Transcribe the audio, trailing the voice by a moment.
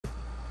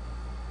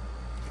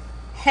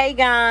Hey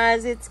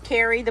guys, it's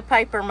Carrie the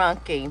Paper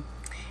Monkey.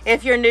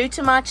 If you're new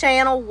to my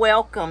channel,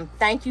 welcome.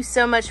 Thank you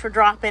so much for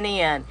dropping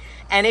in.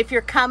 And if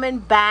you're coming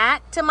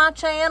back to my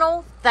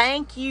channel,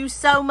 thank you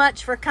so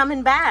much for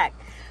coming back.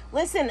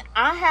 Listen,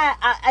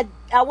 I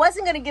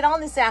wasn't going to get on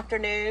this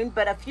afternoon,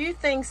 but a few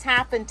things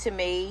happened to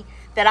me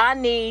that I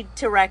need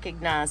to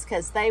recognize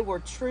because they were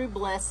true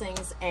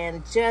blessings,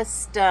 and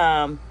just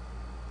I'm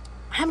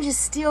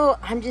just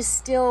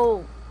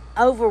still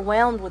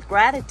overwhelmed with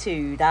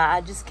gratitude.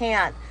 I just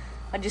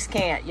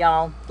can't,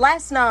 y'all.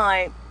 Last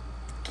night,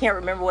 can't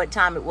remember what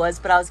time it was,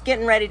 but I was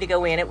getting ready to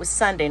go in. It was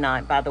Sunday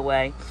night, by the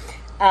way.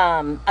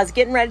 I was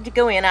getting ready to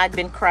go in. I'd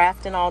been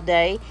crafting all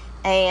day,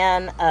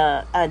 and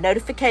a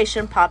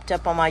notification popped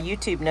up on my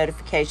YouTube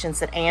notifications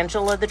that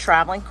Angela, the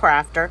Traveling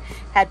Crafter,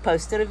 had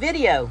posted a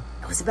video.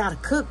 It was about a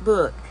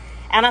cookbook.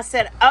 And I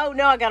said, oh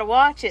no, I got to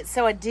watch it.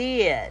 So I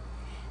did.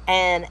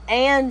 And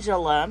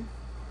Angela,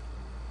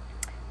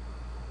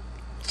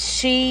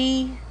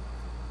 she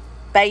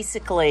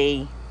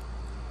basically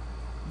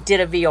did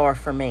a VR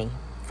for me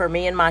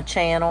and my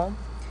channel,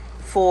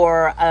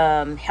 for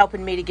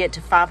helping me to get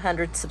to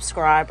 500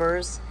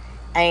 subscribers.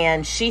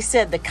 And she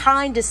said the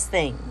kindest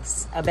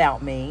things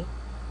about me.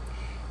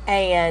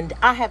 And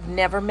I have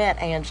never met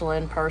Angela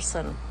in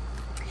person.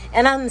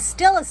 And I'm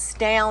still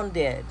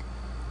astounded,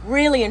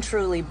 really and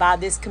truly, by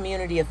this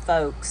community of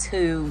folks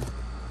who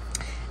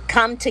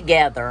come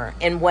together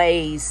in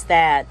ways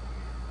that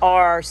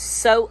are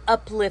so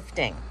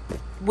uplifting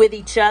with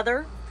each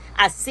other.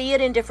 I see it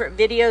in different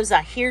videos.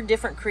 I hear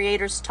different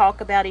creators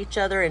talk about each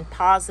other in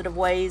positive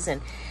ways,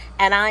 and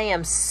I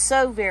am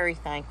so very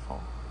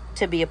thankful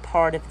to be a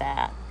part of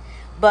that.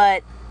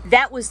 But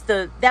that was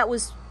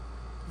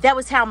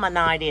how my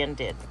night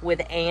ended,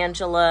 with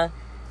Angela,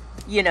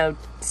 you know,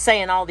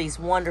 saying all these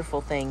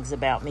wonderful things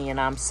about me, and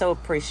I'm so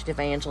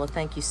appreciative, Angela.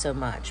 Thank you so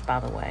much, by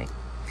the way.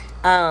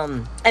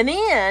 And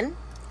then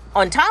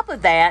on top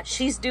of that,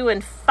 she's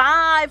doing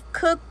 5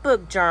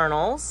 cookbook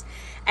journals.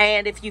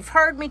 And if you've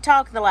heard me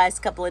talk the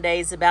last couple of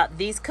days about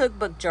these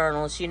cookbook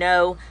journals, you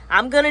know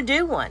I'm going to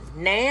do one.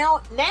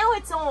 Now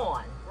it's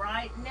on.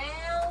 Right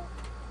now,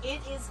 it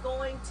is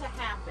going to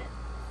happen.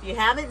 If you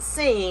haven't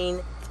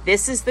seen,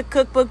 this is the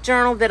cookbook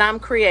journal that I'm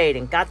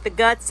creating. Got the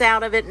guts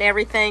out of it and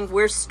everything.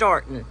 We're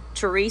starting.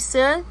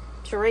 Teresa,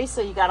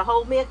 you got to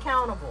hold me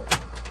accountable.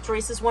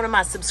 Teresa's one of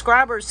my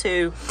subscribers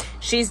who,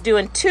 she's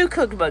doing 2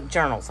 cookbook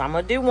journals. I'm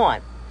going to do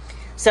one.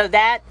 So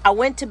that, I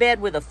went to bed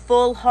with a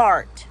full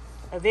heart.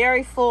 A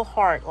very full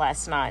heart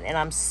last night, and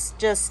I'm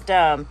just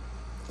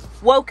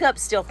woke up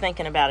still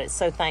thinking about it.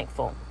 So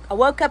thankful. I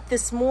woke up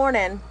this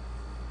morning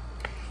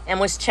and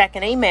was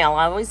checking email.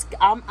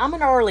 I'm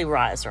an early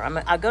riser.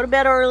 I go to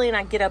bed early and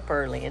I get up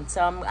early, and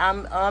so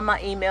I'm on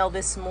my email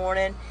this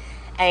morning,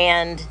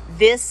 and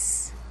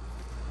this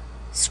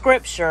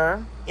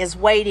scripture is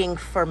waiting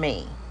for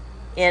me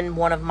in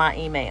one of my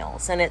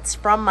emails, and it's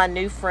from my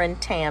new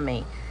friend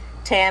Tammy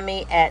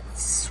at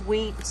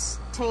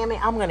Tammy,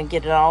 I'm going to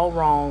get it all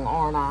wrong,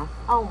 aren't I?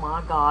 Oh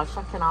my gosh,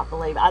 I cannot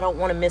believe it. I don't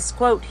want to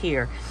misquote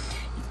here.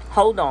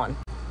 Hold on.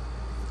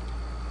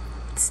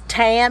 It's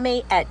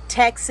Tammy at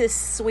Texas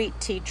Sweet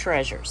Tea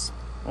Treasures.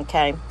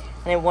 Okay?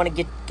 I didn't want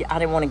to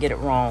get it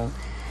wrong.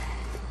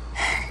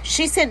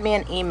 She sent me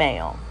an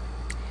email,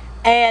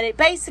 and it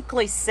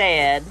basically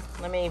said,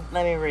 let me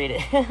read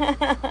it.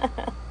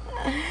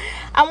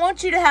 I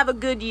want you to have a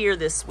good year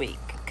this week,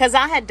 because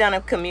I had done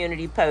a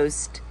community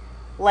post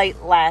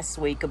late last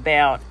week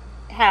about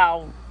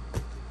how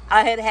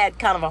I had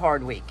kind of a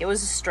hard week. It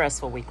was a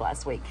stressful week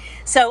last week.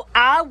 So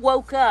I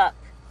woke up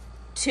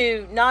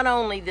to not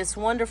only this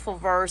wonderful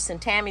verse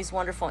and Tammy's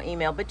wonderful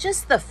email, but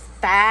just the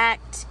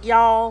fact,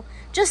 y'all,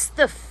 just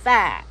the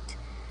fact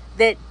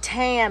that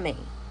Tammy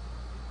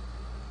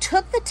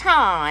took the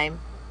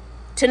time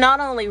to not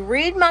only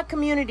read my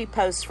community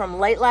post from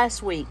late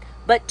last week,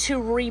 but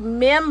to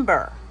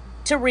remember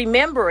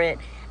it,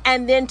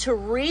 and then to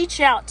reach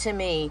out to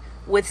me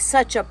with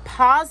such a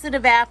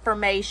positive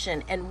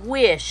affirmation and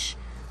wish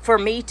for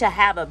me to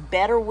have a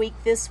better week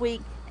this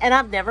week. And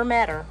I've never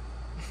met her.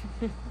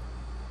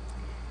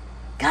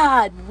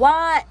 God,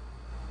 why?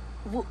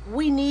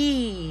 We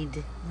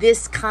need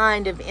this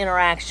kind of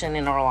interaction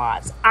in our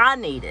lives. I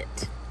need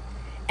it.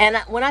 And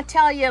when I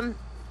tell you,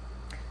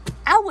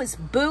 I was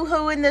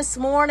boo-hooing this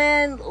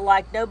morning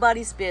like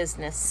nobody's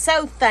business.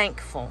 So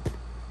thankful.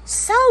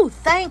 So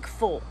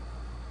thankful.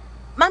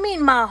 I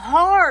mean, my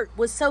heart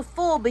was so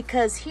full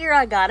because here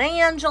I got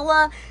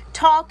Angela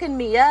talking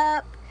me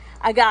up.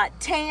 I got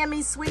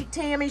Tammy, sweet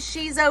Tammy.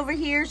 She's over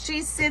here.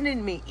 She's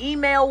sending me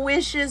email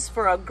wishes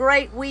for a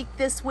great week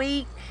this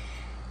week.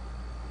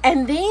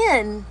 And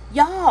then,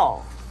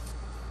 y'all,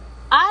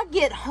 I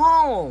get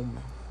home,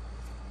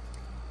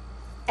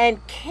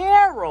 and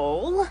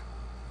Carol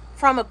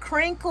from A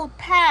Crinkled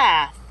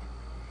Path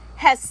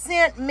has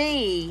sent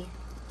me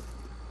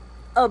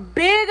a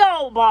big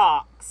old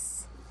box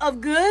of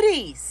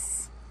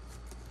goodies.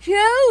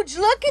 Huge.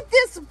 Look at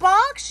this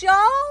box,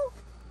 y'all.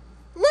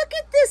 Look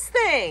at this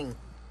thing.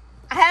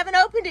 I haven't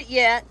opened it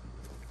yet.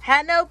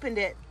 Hadn't opened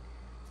it.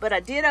 but I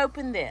did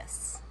open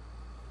this.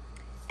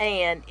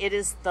 And it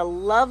is the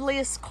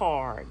loveliest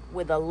card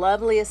with the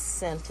loveliest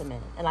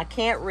sentiment. And I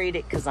can't read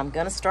it because I'm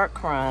going to start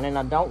crying, and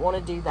I don't want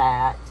to do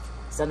that.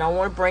 So I don't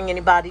want to bring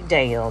anybody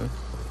down.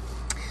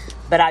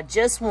 But I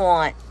just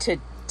want to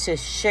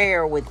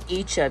share with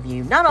each of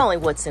you, not only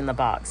what's in the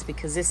box,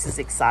 because this is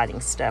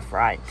exciting stuff,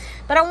 right?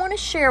 But I want to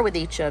share with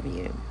each of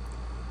you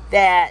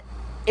that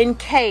in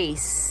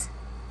case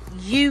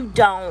you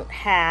don't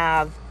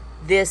have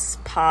this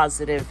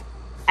positive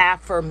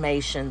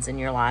affirmations in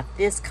your life,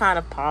 this kind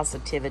of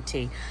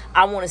positivity,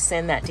 I want to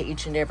send that to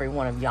each and every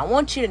one of you. I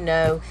want you to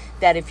know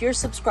that if you're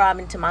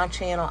subscribing to my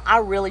channel, I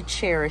really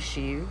cherish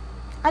you.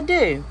 I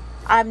do.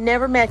 I've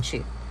never met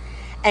you.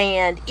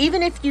 And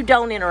even if you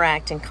don't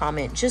interact and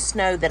comment, just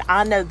know that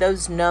I know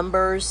those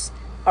numbers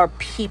are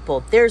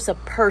people. There's a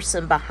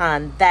person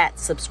behind that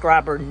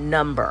subscriber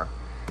number.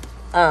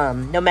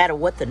 No matter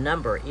what the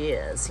number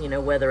is,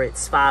 whether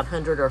it's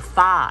 500 or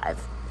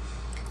 5.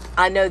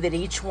 I know that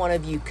each one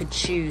of you could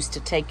choose to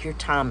take your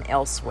time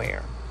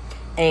elsewhere.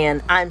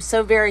 And I'm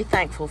so very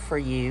thankful for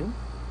you.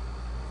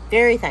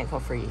 Very thankful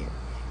for you.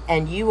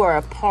 And you are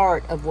a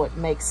part of what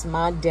makes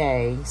my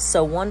day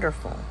so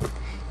wonderful.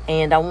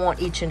 And I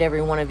want each and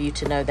every one of you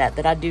to know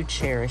that I do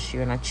cherish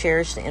you, and I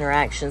cherish the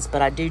interactions,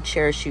 but I do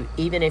cherish you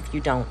even if you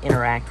don't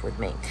interact with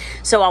me.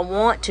 So I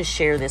want to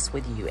share this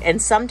with you.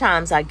 And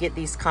sometimes I get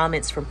these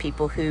comments from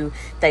people who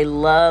they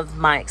love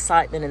my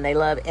excitement,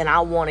 and I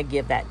want to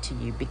give that to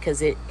you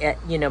because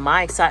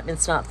my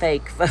excitement's not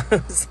fake,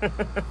 folks.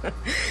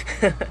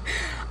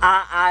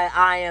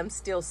 I am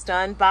still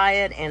stunned by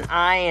it, and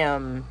I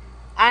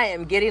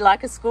am giddy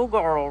like a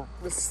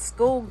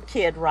school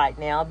kid right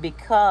now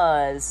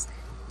because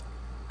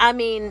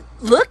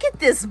look at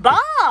this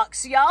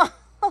box, y'all.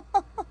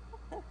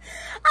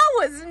 I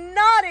was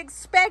not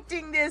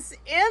expecting this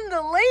in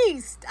the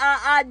least.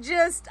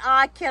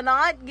 I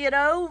cannot get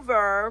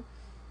over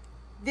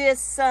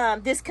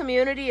this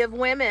community of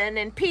women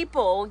and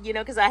people,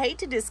 because I hate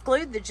to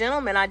disclude the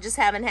gentlemen. I just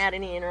haven't had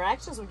any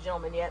interactions with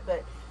gentlemen yet,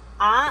 but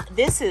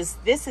this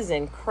is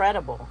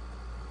incredible.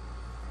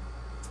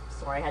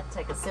 Sorry, I had to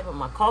take a sip of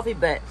my coffee,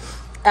 but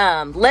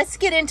let's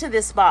get into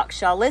this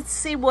box, y'all. Let's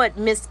see what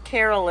Miss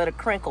Carol at A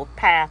Crinkled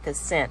Path has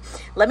sent.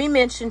 Let me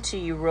mention to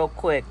you real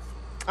quick.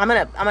 I'm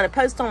gonna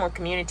post on our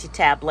community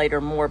tab later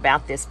more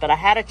about this, but I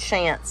had a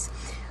chance.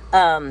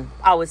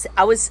 I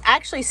was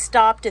actually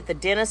stopped at the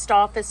dentist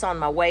office on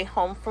my way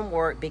home from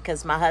work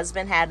because my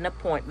husband had an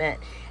appointment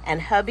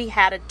and hubby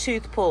had a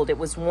tooth pulled. It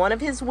was one of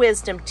his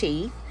wisdom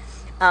teeth.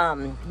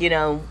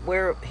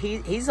 Where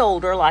he's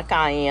older like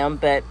I am,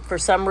 but for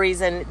some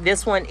reason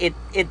this one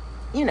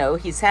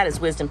he's had his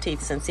wisdom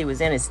teeth since he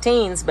was in his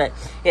teens, but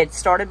it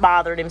started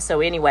bothering him.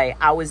 So anyway,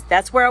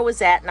 that's where I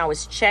was at, and I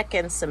was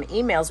checking some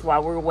emails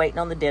while we were waiting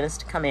on the dentist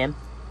to come in.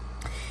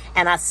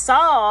 And I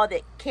saw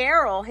that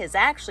Carol has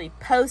actually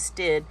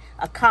posted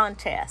a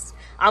contest.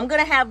 I'm going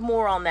to have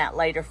more on that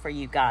later for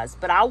you guys,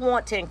 but I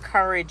want to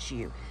encourage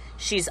you.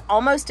 She's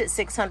almost at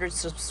 600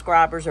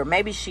 subscribers, or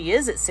maybe she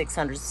is at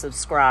 600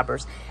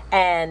 subscribers.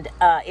 And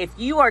if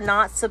you are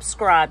not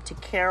subscribed to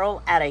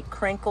Carol at A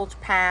Crinkled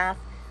Path,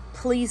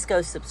 please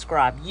go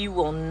subscribe. You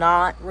will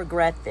not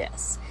regret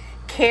this.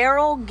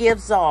 Carol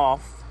gives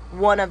off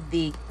one of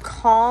the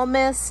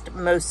calmest,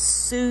 most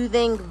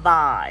soothing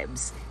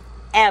vibes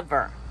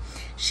ever.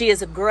 She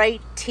is a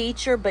great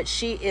teacher, but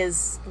she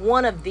is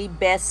one of the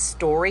best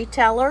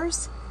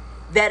storytellers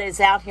that is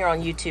out here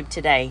on YouTube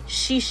today.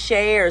 She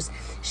shares.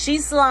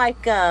 She's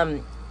like,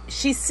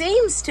 she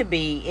seems to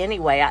be,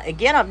 anyway.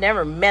 Again, I've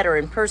never met her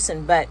in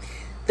person, but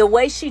the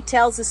way she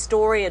tells a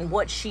story and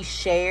what she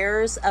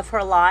shares of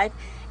her life,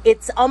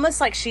 it's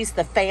almost like she's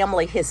the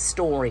family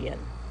historian,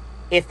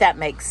 if that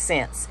makes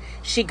sense.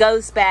 She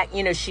goes back,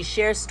 she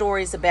shares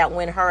stories about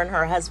when her and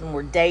her husband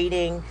were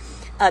dating,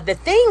 the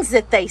things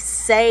that they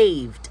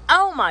saved.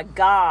 Oh my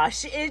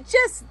gosh, it's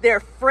just their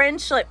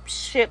friendship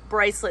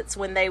bracelets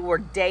when they were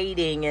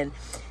dating and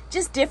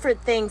just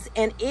different things.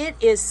 And it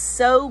is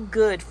so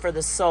good for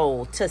the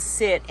soul to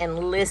sit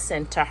and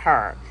listen to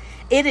her.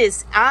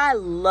 I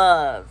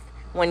love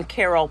when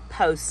Carol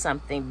posts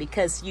something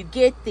because you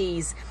get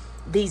these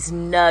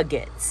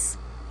nuggets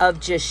of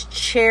just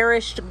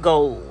cherished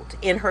gold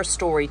in her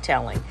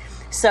storytelling.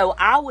 So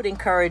I would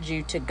encourage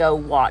you to go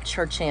watch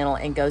her channel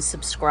and go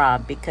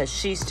subscribe because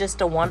she's just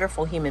a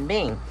wonderful human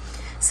being.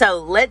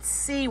 So let's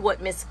see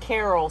what Miss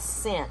Carol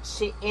sent.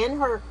 She in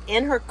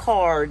her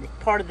card,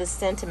 part of the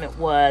sentiment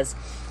was,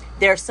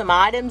 there's some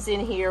items in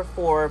here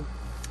for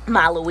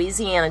my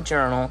Louisiana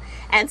journal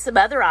and some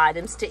other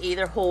items to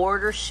either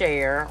hoard or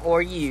share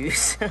or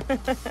use.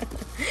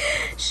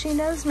 She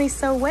knows me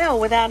so well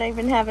without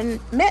even having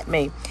met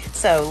me.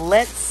 So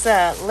let's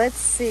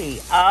see.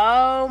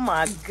 Oh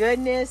my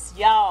goodness,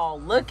 y'all,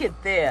 look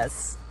at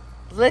this.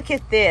 Look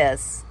at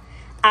this.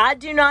 I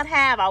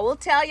will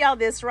tell y'all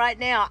this right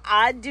now,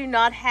 I do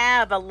not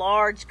have a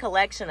large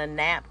collection of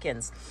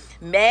napkins.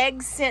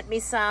 Meg sent me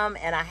some,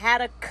 and I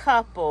had a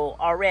couple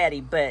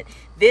already, but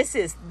this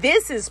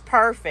is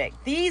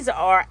perfect. These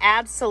are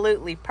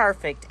absolutely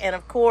perfect. And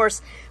of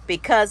course,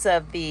 because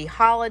of the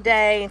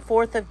holiday,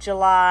 4th of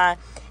July,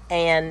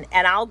 and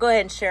I'll go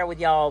ahead and share with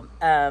y'all,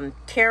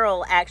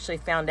 Carol actually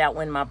found out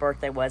when my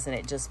birthday was, and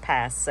it just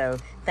passed. So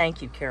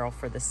thank you, Carol,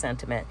 for the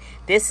sentiment.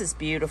 This is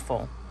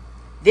beautiful.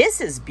 This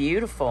is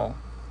beautiful.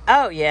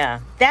 Oh,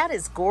 yeah. That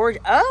is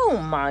gorgeous. Oh,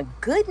 my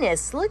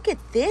goodness. Look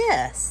at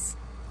this.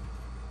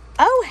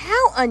 Oh,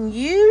 how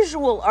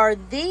unusual are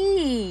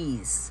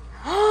these?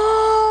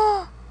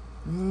 Oh,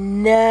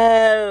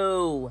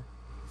 no.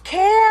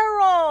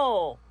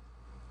 Carol,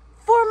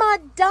 for my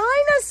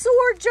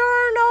dinosaur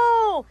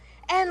journal.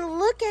 And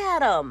look at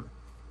them.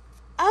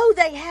 Oh,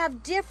 they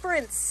have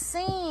different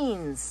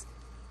scenes.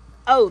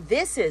 Oh,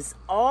 this is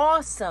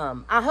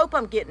awesome. I hope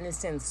I'm getting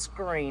this in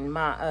screen.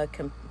 My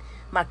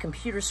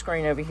computer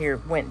screen over here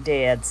went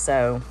dead,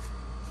 so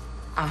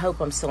I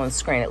hope I'm still in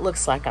screen. It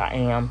looks like I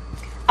am.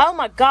 Oh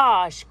my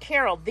gosh,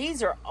 Carol,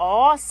 these are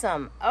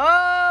awesome.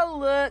 Oh,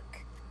 look.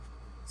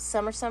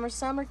 Summer, summer,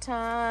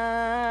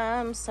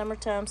 summertime.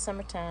 Summertime,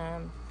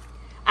 summertime.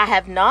 I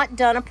have not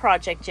done a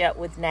project yet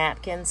with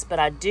napkins, but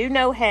I do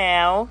know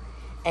how,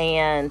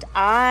 and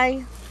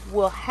I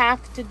will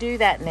have to do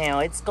that now.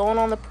 It's going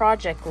on the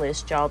project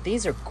list, y'all.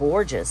 These are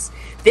gorgeous.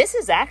 This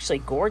is actually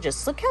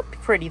gorgeous. Look how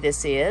pretty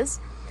this is.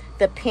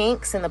 The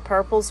pinks and the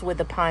purples with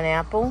the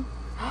pineapple.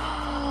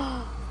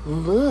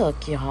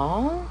 Look,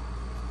 y'all.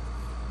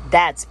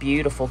 That's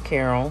beautiful,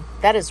 Carol.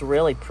 That is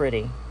really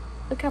pretty.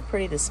 Look how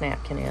pretty this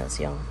napkin is,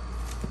 y'all.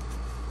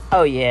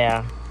 Oh,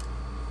 yeah.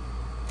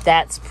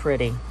 That's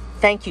pretty.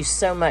 Thank you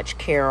so much,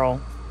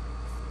 Carol.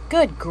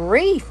 Good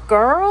grief,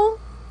 girl.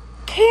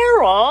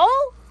 Carol?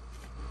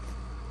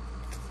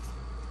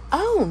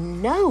 Oh,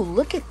 no.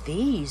 Look at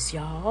these,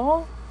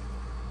 y'all.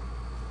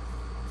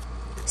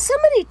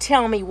 Somebody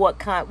tell me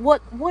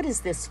what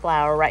is this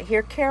flower right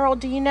here? Carol,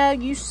 do you know?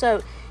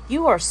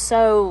 You are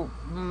so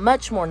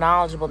much more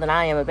knowledgeable than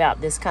I am about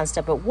this kind of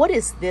stuff, but what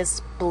is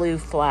this blue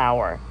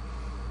flower?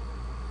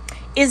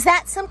 Is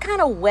that some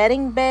kind of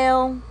wedding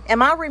bell?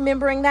 Am I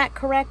remembering that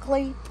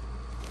correctly?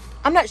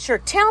 I'm not sure.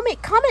 Tell me,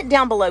 comment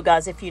down below,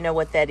 guys, if you know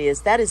what that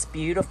is. That is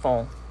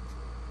beautiful.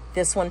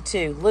 This one,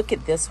 too. Look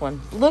at this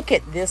one. Look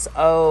at this.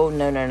 Oh,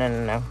 no.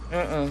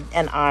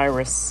 An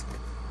iris.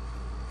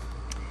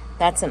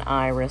 That's an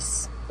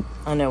iris.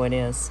 I know it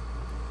is.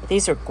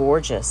 These are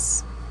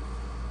gorgeous.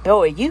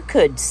 Boy, you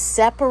could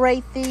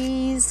separate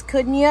these,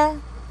 couldn't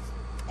you?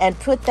 And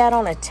put that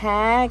on a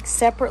tag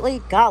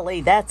separately.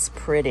 Golly, that's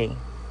pretty.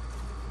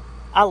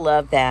 I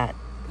love that.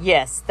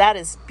 Yes, that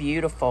is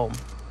beautiful.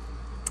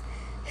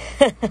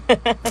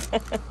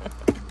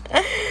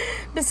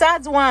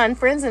 Besides wine,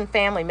 friends and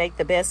family make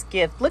the best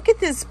gift. Look at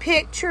this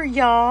picture,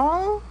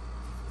 y'all.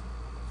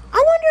 I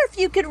wonder if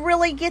you could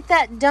really get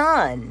that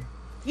done.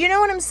 You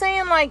know what I'm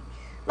saying? Like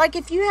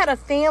if you had a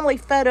family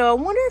photo, I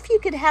wonder if you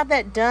could have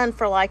that done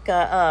for like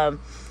a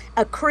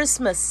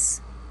Christmas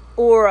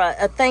or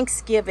a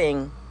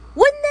Thanksgiving.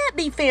 Wouldn't that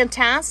be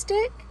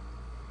fantastic?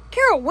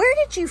 Carol, where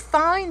did you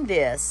find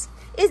this?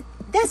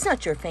 That's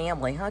not your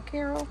family, huh,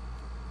 Carol?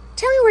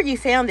 Tell me where you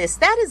found this.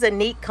 That is a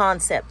neat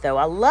concept, though.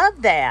 I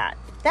love that.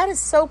 That is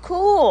so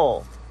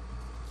cool.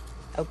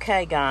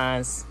 Okay,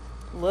 guys.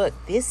 Look,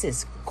 this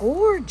is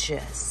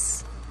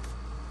gorgeous.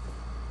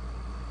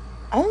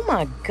 Oh,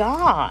 my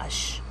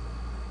gosh.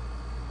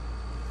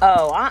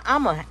 Oh, now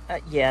I'm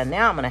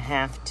going to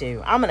have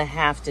to. I'm going to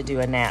have to do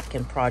a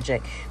napkin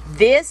project.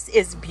 This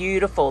is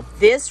beautiful.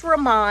 This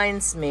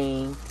reminds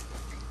me,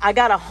 I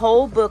got a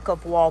whole book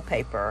of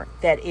wallpaper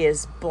that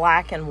is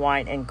black and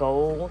white and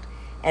gold.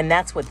 And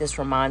that's what this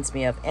reminds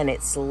me of. And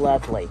it's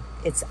lovely.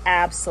 It's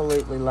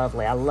absolutely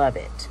lovely. I love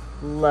it.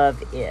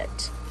 Love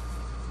it.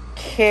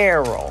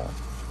 Carol.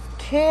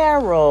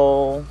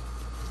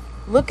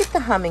 Look at the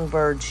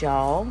hummingbirds,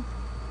 y'all,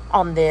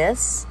 on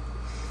this.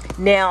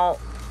 Now,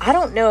 I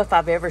don't know if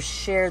I've ever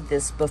shared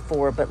this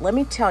before, but let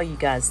me tell you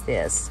guys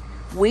this.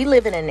 We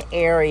live in an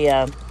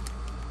area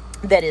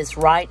that is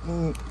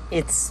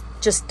it's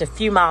just a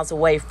few miles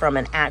away from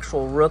an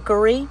actual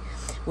rookery,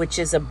 which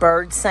is a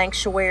bird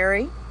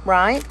sanctuary.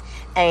 Right?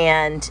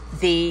 And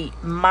the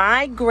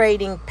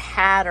migrating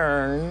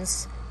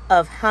patterns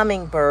of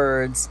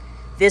hummingbirds,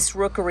 this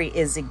rookery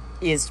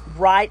is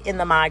right in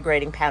the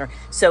migrating pattern.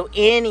 So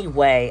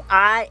anyway,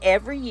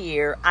 every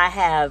year I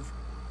have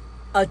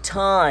a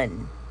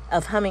ton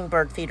of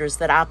hummingbird feeders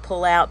that I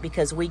pull out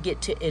because we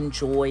get to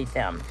enjoy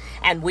them.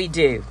 And we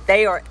do.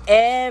 They are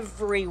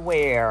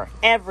everywhere.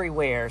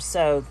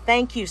 So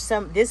thank you.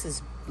 This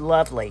is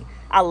lovely.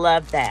 I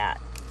love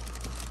that.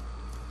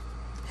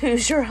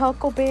 Who's your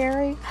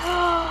Huckleberry?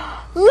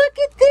 Look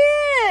at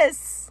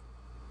this.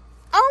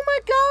 Oh my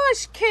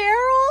gosh,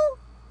 Carol.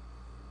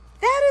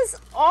 That is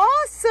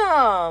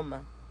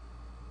awesome.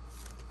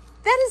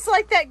 That is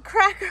like that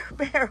Cracker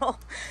Barrel.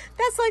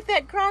 That's like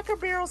that Cracker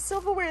Barrel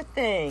silverware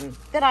thing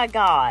that I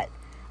got.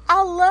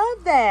 I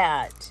love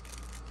that.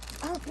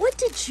 What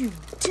did you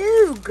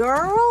do,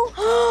 girl?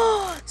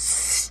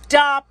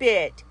 Stop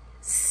it.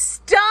 Stop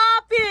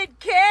Stop it,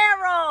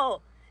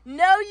 Carol.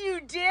 No, you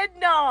did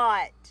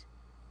not.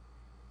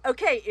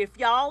 Okay, if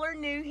y'all are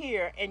new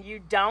here and you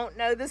don't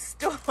know the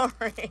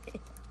story,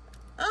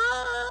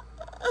 I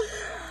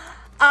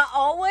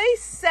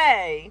always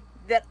say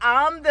that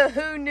I'm the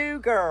who knew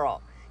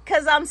girl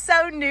because I'm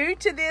so new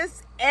to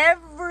this.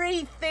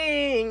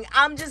 Everything,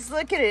 I'm just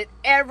looking at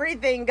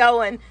everything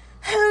going,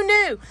 who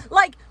knew?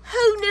 Like,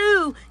 who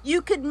knew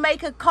you could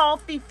make a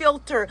coffee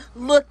filter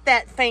look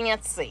that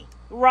fancy,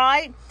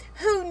 right?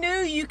 Who knew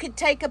you could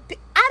take I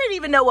didn't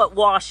even know what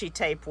washi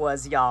tape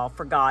was, y'all,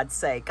 for God's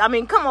sake. I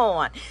mean, come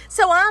on.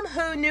 So I'm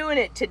who knewing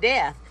it to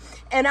death.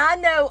 And I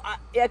know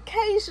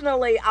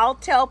occasionally I'll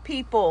tell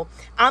people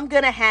I'm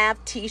going to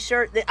have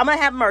t-shirts, I'm going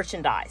to have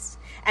merchandise.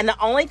 And the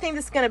only thing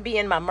that's going to be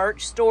in my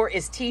merch store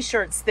is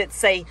t-shirts that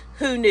say,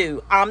 who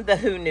knew? I'm the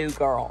who knew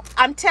girl.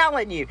 I'm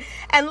telling you.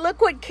 And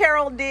look what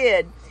Carol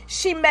did.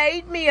 She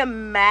made me a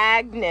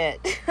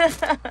magnet.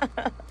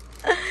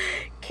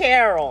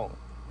 Carol,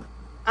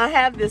 I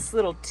have this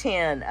little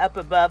tin up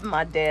above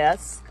my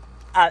desk.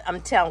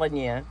 I'm telling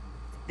you,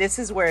 this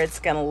is where it's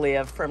going to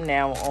live from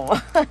now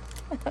on.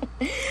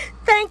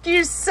 Thank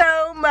you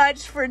so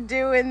much for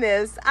doing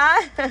this.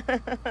 I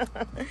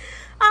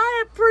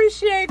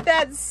appreciate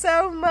that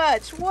so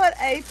much. What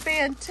a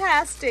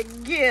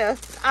fantastic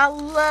gift. I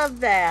love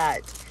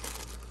that.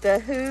 The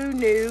Who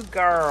Knew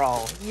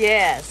Girl.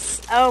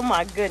 Yes. Oh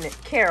my goodness.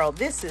 Carol,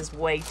 this is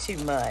way too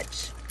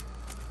much.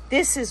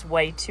 This is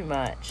way too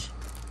much.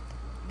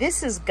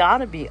 This has got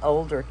to be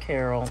older,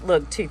 Carol.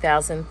 Look,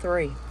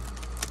 2003.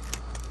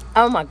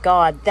 Oh my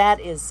God, that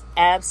is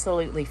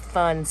absolutely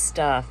fun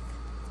stuff.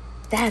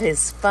 That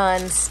is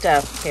fun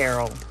stuff,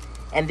 Carol.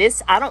 And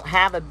this, I don't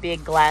have a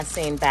big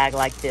glassine bag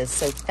like this,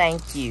 so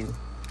thank you.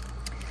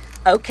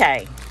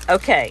 Okay.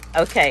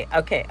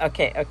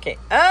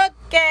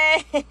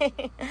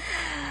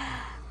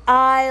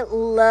 I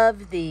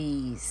love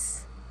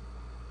these.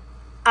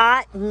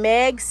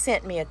 Meg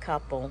sent me a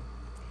couple,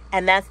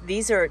 and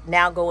these are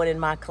now going in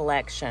my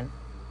collection.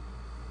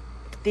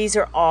 These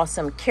are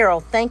awesome.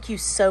 Carol, thank you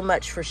so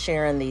much for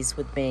sharing these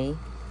with me.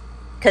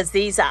 Because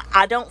these,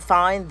 I don't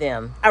find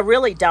them. I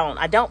really don't.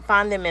 I don't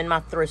find them in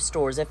my thrift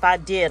stores. If I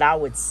did, I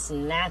would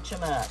snatch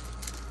them up.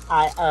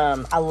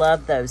 I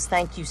love those.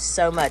 Thank you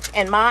so much.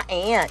 And my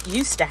aunt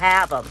used to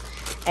have them.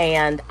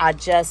 And I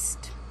just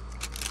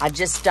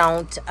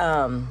don't,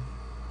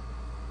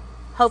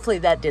 hopefully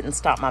that didn't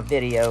stop my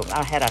video.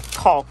 I had a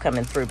call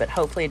coming through, but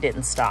hopefully it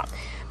didn't stop.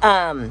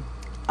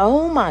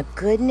 Oh my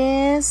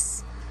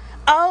goodness.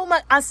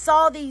 I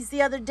saw these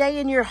the other day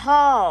in your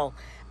haul.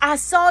 I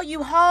saw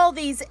you haul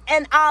these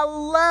and I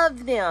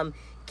love them.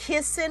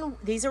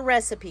 These are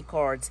recipe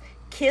cards.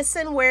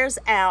 Kissin' wears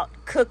out,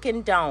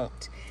 cookin'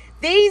 don't.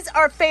 These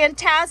are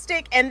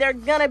fantastic and they're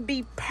gonna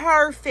be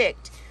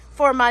perfect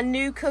for my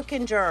new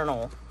cooking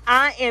journal.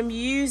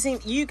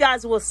 You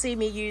guys will see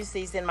me use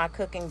these in my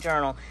cooking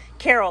journal.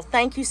 Carol,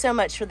 thank you so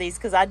much for these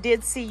because I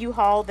did see you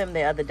haul them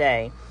the other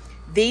day.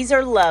 These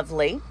are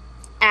lovely.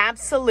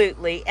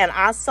 Absolutely. And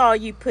I saw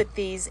you put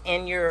these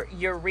in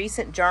your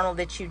recent journal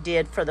that you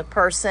did for the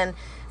person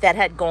that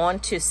had gone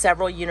to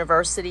several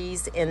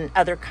universities in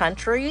other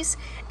countries.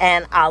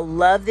 And I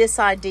love this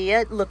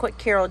idea. Look what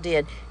Carol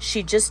did.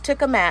 She just took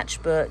a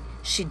matchbook,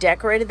 she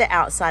decorated the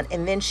outside,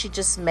 and then she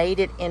just made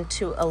it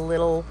into a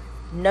little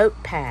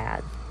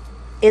notepad.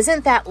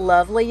 Isn't that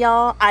lovely,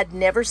 y'all? I'd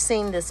never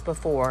seen this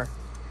before.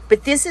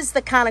 But this is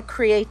the kind of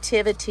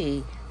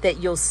creativity that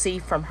you'll see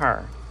from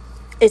her.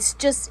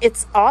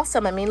 It's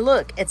awesome. I mean,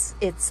 look,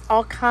 it's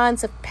all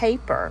kinds of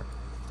paper,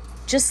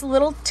 just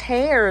little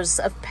tears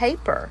of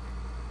paper.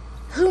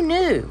 Who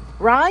knew,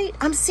 right?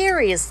 I'm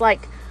serious.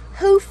 Like,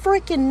 who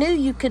freaking knew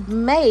you could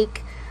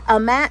make a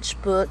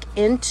matchbook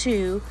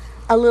into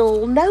a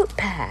little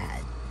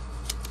notepad?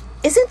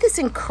 Isn't this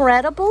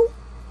incredible?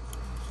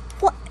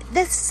 What?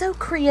 That's so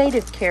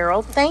creative,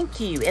 Carol. Thank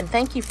you. And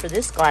thank you for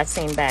this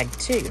glassine bag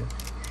too.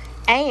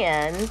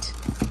 And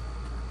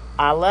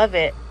I love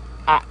it.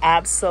 I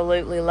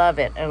absolutely love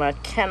it, and I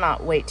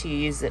cannot wait to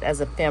use it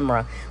as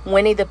ephemera.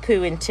 Winnie the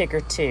Pooh and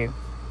Tigger too.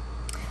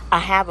 I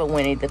have a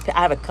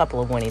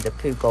couple of Winnie the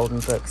Pooh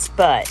golden books,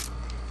 but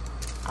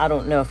I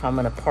don't know if I'm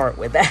going to part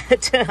with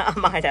that. I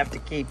might have to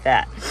keep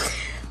that.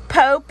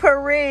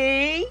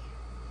 Potpourri,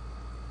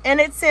 and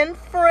it's in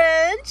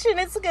French,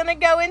 and it's going to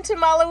go into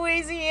my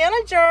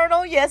Louisiana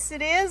journal. Yes,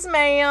 it is,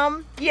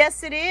 ma'am.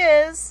 Yes, it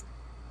is.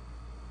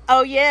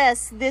 Oh,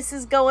 yes, this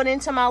is going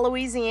into my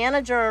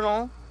Louisiana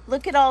journal.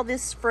 Look at all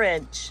this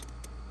French.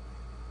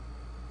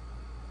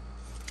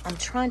 I'm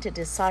trying to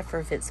decipher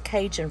if it's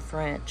Cajun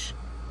French,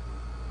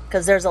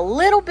 because there's a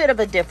little bit of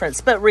a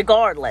difference, but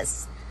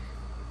regardless,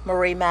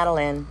 Marie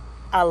Madeleine,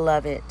 I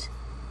love it.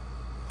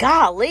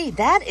 Golly,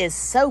 that is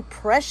so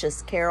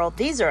precious, Carol.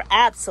 These are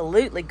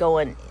absolutely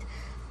going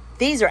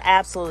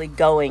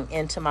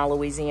into my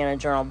Louisiana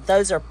journal.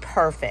 Those are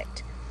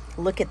perfect.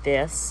 Look at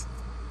this.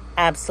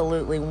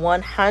 Absolutely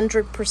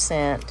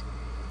 100%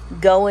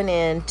 going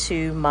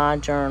into my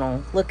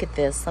journal. Look at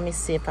this. Let me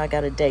see if I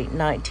got a date.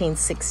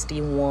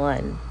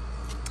 1961.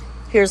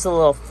 Here's a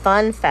little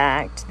fun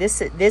fact.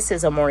 This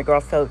is a Mardi Gras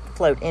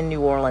float in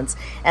New Orleans.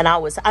 And I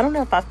don't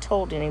know if I've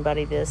told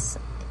anybody this,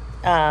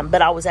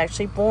 but I was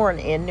actually born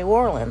in New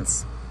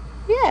Orleans.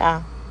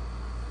 Yeah.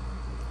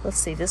 Let's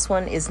see. This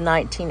one is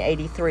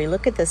 1983.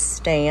 Look at this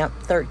stamp.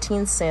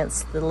 13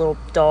 cents. The little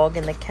dog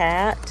and the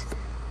cat.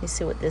 Let me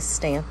see what this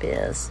stamp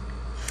is.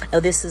 Oh,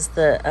 this is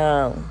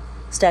the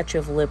Statue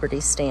of Liberty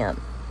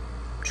stamp.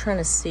 I'm trying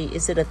to see.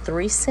 Is it a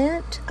 3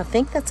 cent? I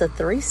think that's a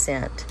 3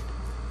 cent.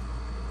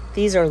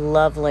 These are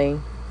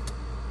lovely.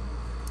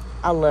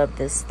 I love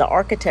this. The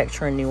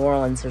architecture in New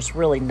Orleans, there's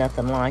really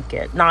nothing like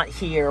it. Not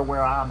here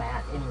where I'm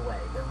at anyway.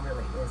 There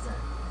really isn't.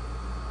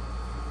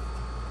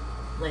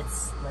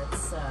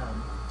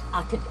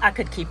 I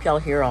could keep y'all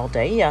here all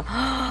day.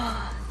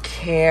 Yeah.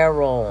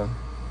 Carol.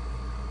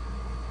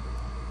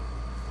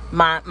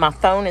 My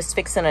phone is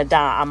fixing to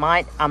die. I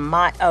might,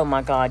 oh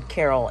my God,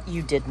 Carol,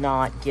 you did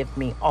not give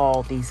me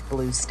all these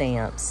blue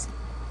stamps.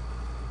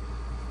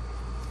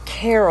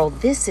 Carol,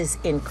 this is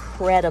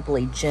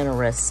incredibly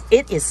generous.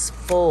 It is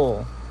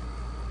full.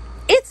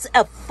 It's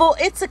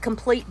a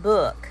complete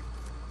book.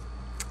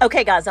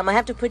 Okay, guys, I'm going to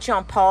have to put you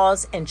on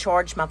pause and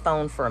charge my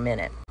phone for a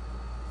minute.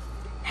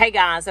 Hey,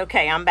 guys,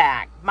 okay, I'm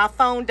back. My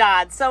phone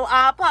died, so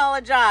I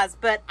apologize,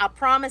 but I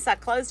promise I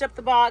closed up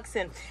the box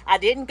and I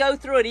didn't go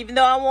through it, even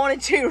though I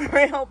wanted to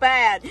real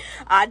bad.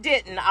 I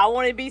didn't. I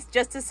want to be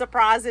just as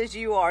surprised as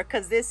you are,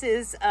 because this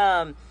is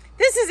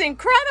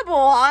incredible.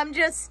 I'm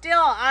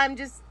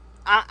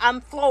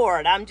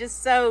floored. I'm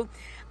just so,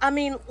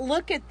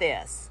 look at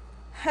this.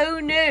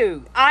 Who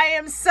knew? I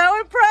am so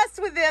impressed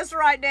with this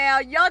right now.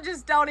 Y'all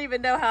just don't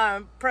even know how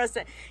I'm impressed.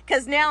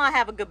 Because now I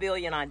have a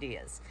gabillion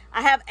ideas.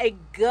 I have a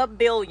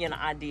gabillion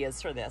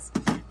ideas for this.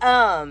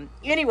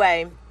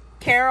 Anyway,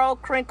 Carol,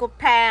 Crinkled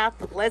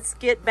Path. Let's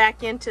get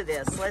back into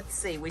this. Let's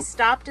see. We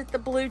stopped at the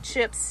Blue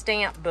Chip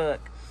stamp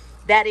book.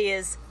 That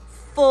is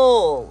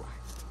full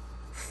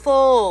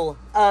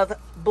of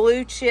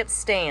blue chip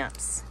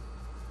stamps.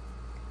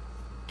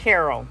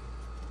 Carol.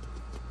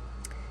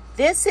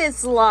 This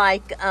is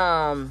like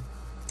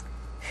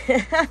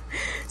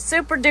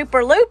super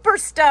duper looper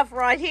stuff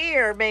right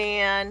here,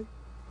 man.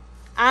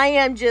 I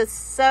am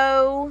just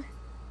so,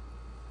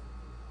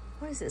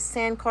 what is it?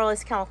 San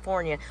Carlos,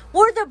 California.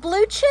 Were the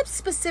blue chips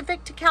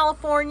specific to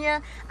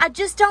California? I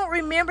just don't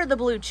remember the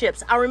blue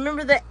chips. I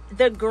remember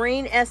the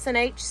green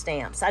S&H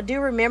stamps. I do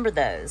remember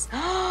those.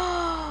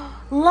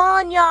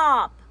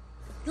 Lanyap.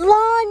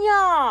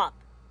 Lanyap.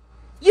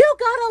 You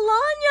got a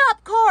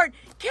Lanyap card.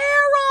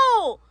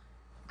 Carol,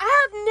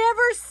 I have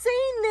never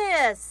seen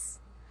this.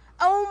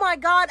 Oh my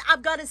God,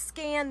 I've got to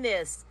scan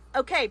this.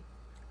 Okay,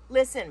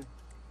 listen,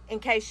 in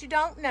case you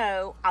don't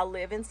know, I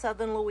live in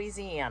southern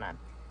Louisiana.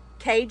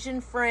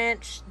 Cajun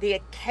French, the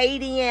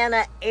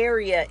Acadiana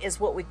area is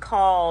what we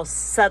call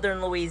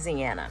southern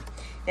Louisiana.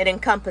 It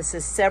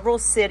encompasses several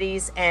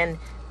cities, and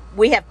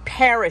we have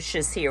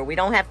parishes here. We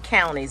don't have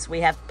counties,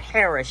 we have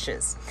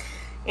parishes.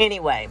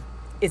 Anyway,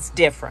 it's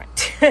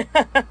different.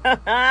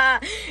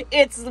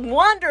 It's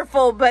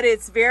wonderful, but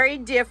it's very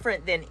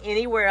different than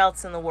anywhere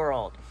else in the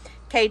world.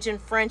 Cajun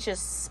French is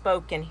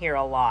spoken here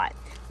a lot.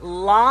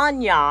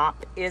 Lanyap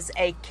is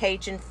a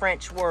Cajun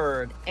French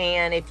word,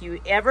 and if you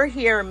ever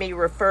hear me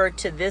refer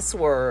to this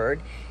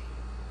word,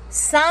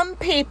 some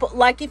people,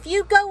 like if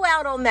you go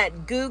out on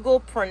that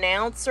Google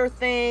pronouncer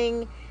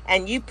thing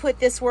and you put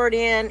this word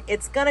in,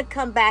 it's going to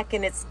come back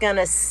and it's going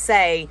to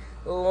say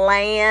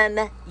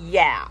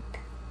Lanyap.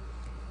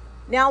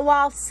 Now,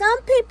 while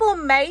some people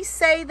may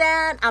say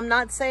that, I'm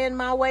not saying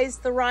my way's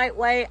the right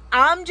way.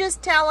 I'm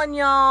just telling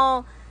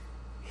y'all,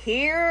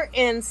 here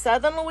in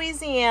southern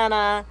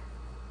Louisiana,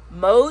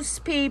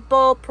 most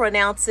people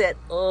pronounce it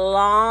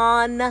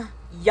Lanyap,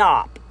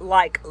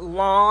 like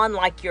lawn,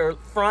 like your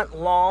front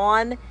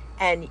lawn,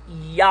 and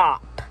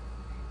yop,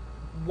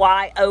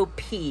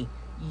 Y-O-P,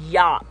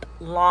 yop,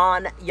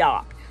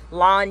 Lanyap.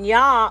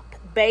 Lanyap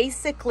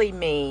basically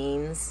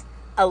means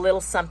a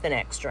little something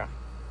extra,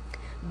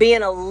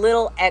 being a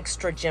little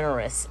extra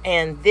generous.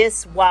 And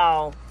this,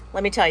 while,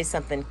 let me tell you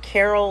something,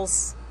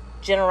 Carol's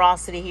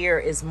generosity here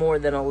is more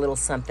than a little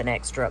something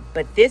extra,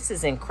 but this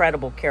is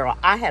incredible, Carol.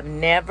 I have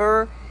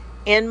never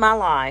in my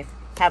life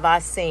have I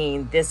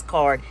seen this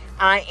card.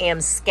 I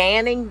am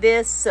scanning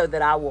this so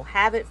that I will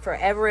have it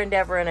forever and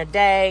ever and a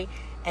day,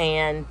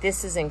 and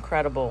this is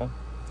incredible.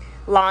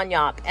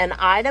 Lanyap, an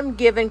item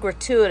given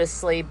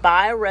gratuitously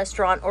by a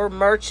restaurant or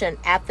merchant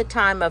at the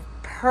time of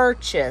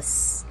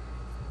purchase.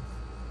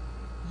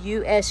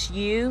 Usage,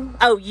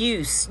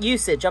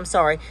 I'm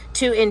sorry,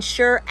 to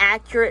ensure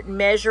accurate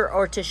measure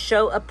or to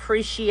show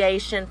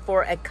appreciation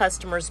for a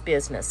customer's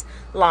business.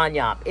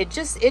 Lanyap. It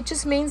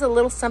just means a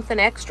little something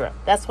extra.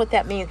 That's what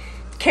that means.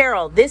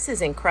 Carol, this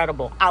is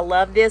incredible. I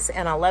love this,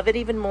 and I love it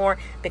even more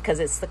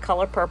because it's the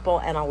color purple,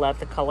 and I love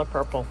the color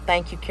purple.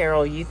 Thank you,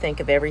 Carol. You think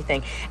of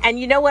everything. And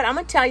you know what? I'm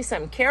going to tell you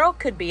something. Carol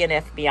could be an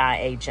FBI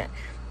agent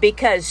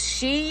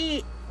because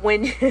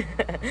when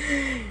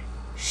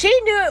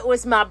she knew it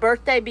was my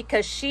birthday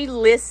because she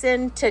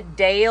listened to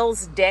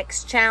Dale's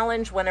Dex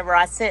Challenge whenever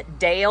I sent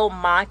Dale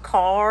my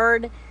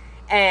card.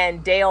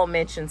 And Dale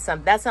mentioned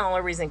something. That's the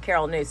only reason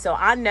Carol knew. So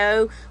I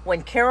know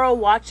when Carol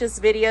watches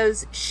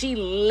videos, she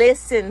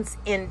listens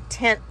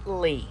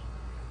intently.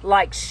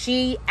 Like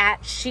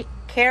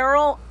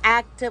Carol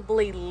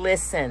actively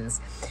listens,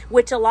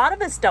 which a lot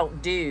of us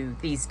don't do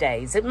these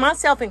days.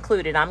 Myself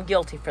included, I'm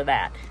guilty for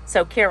that.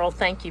 So Carol,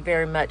 thank you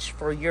very much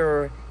for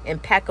your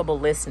impeccable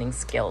listening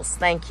skills.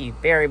 Thank you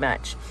very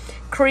much.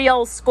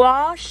 Creole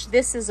squash.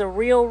 This is a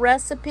real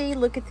recipe.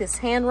 Look at this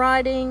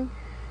handwriting.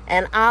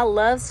 And I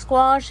love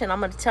squash, and I'm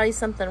going to tell you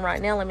something right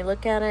now. Let me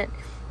look at it.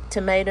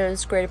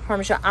 Tomatoes, grated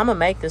Parmesan. I'm going to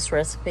make this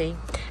recipe,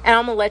 and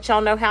I'm going to let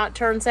y'all know how it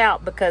turns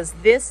out, because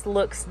this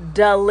looks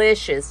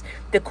delicious.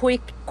 The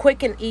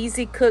quick and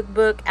easy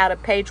cookbook out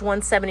of page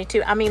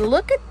 172. I mean,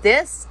 look at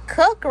this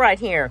cook right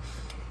here.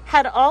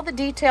 Had all the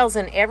details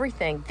and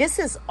everything. This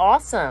is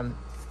awesome.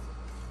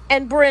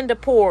 And Brenda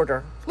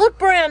Porter. Look,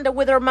 Brenda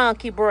with her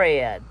monkey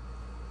bread.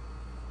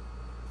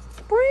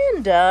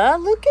 Brenda,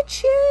 look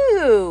at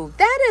you.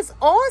 That is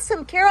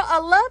awesome, Carol. I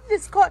love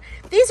this card.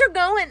 These are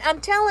going,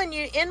 I'm telling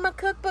you, in my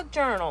cookbook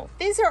journal.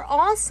 These are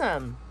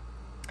awesome.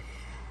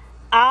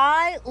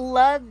 I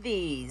love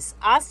these.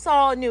 I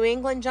saw New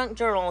England Junk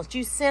Journals.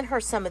 You sent her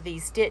some of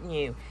these, didn't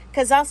you?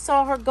 Because I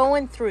saw her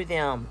going through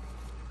them.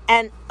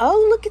 And,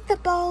 oh, look at the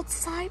bald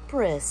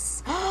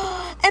cypress.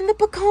 And the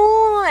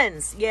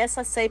pecans. Yes,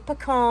 I say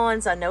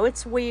pecans. I know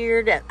it's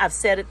weird. I've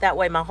said it that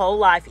way my whole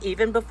life,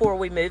 even before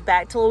we moved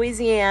back to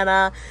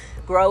Louisiana,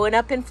 growing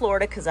up in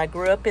Florida, because I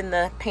grew up in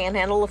the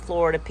panhandle of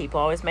Florida.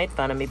 People always made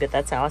fun of me, but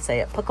that's how I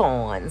say it,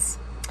 pecans.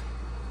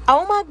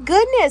 Oh, my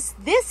goodness.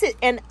 This is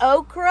an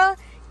okra.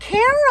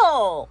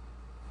 Carol,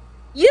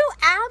 you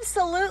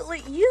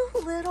absolutely, you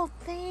little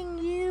thing,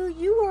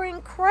 you are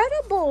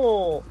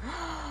incredible.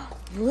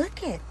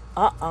 Look at,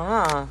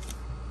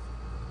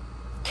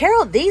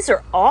 Carol, these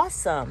are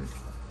awesome.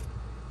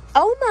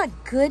 Oh my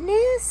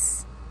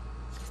goodness.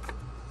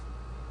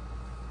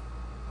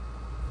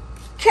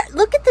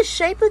 Look at the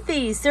shape of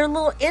these. They're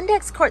little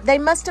index card. They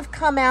must have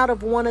come out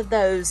of one of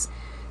those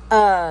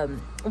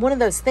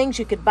things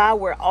you could buy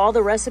where all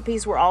the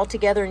recipes were all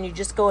together and you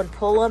just go and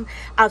pull them.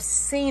 I've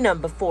seen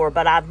them before,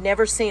 but I've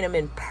never seen them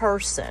in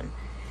person.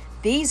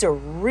 These are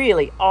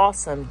really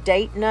awesome.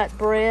 Date nut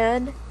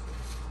bread.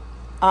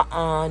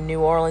 New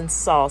Orleans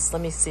sauce.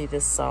 Let me see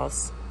this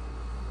sauce.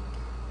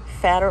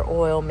 Fat or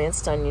oil,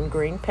 minced onion,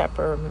 green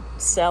pepper,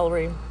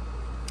 celery,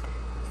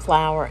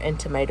 flour, and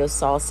tomato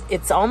sauce.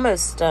 It's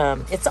almost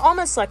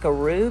like a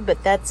roux,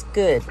 but that's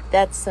good.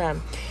 That's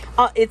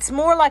it's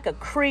more like a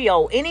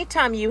Creole.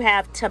 Anytime you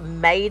have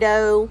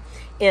tomato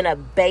in a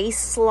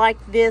base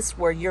like this,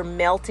 where you're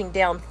melting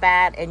down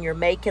fat and you're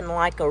making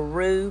like a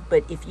roux,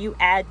 but if you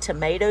add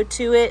tomato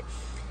to it,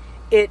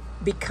 it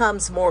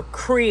becomes more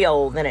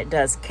Creole than it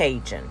does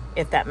Cajun,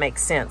 if that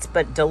makes sense,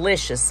 but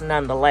delicious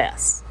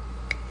nonetheless.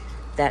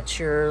 That's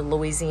your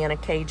Louisiana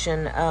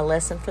Cajun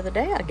lesson for the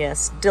day, I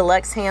guess.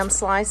 Deluxe ham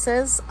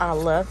slices. I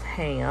love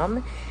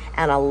ham,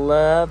 and I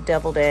love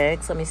deviled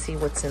eggs. Let me see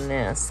what's in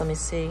this. Let me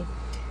see.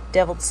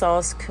 Deviled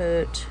sauce,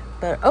 cooked,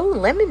 but oh,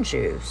 lemon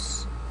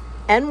juice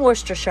and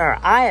Worcestershire.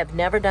 I have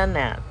never done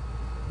that.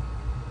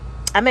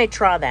 I may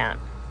try that.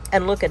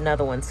 And look at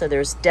another one. So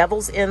there's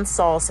devil's in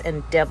sauce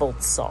and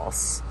deviled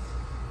sauce.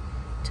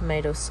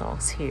 Tomato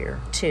sauce here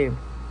too.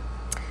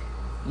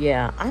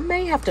 Yeah, I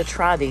may have to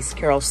try these,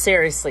 Carol.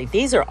 Seriously,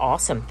 these are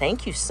awesome.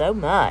 Thank you so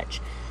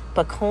much.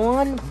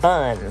 Pecan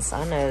buns.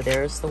 I know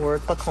there's the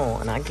word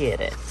pecan. I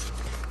get it.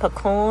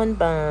 Pecan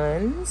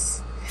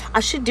buns. I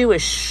should do a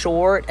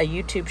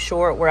YouTube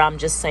short where I'm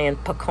just saying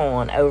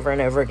pecan over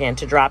and over again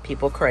to drive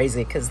people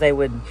crazy, because they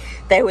would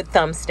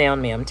thumbs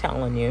down me, I'm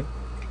telling you.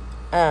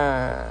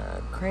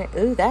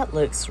 Ooh, that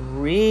looks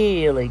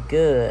really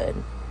good.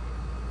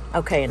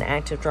 Okay, an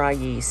active dry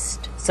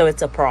yeast. So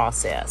it's a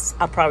process.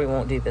 I probably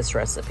won't do this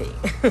recipe.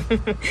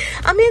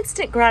 I'm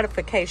instant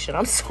gratification.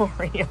 I'm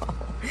sorry, y'all.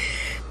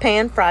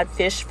 Pan fried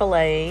fish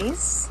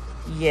fillets.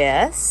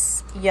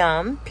 Yes.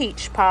 Yum.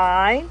 Peach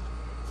pie.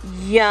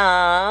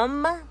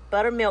 Yum.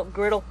 Buttermilk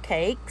griddle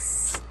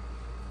cakes.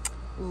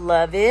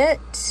 Love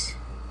it.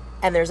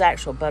 And there's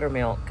actual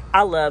buttermilk.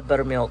 I love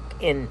buttermilk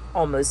in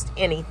almost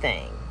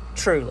anything.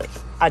 Truly,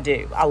 I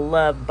do. I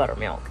love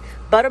buttermilk.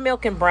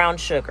 Buttermilk and brown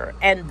sugar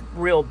and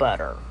real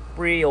butter.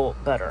 Real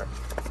butter.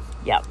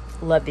 Yep.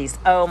 Love these.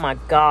 Oh my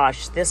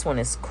gosh. This one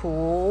is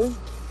cool.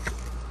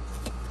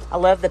 I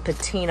love the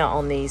patina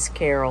on these,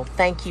 Carol.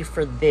 Thank you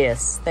for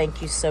this.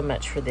 Thank you so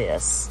much for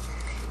this.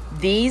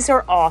 These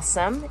are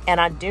awesome.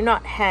 And I do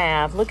not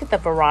have, look at the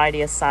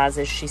variety of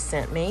sizes she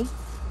sent me.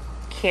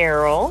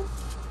 Carol.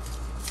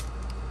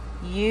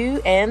 You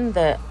and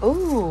the,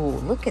 ooh,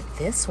 look at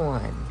this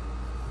one.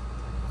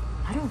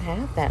 I don't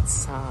have that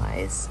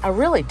size. I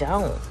really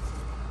don't.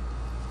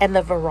 And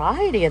the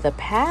variety of the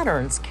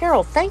patterns.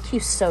 Carol, thank you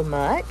so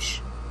much.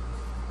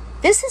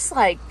 This is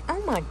like,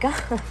 oh my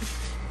God.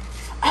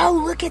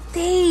 Oh, look at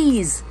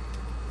these.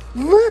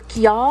 Look,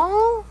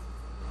 y'all.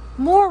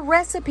 More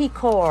recipe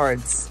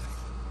cards.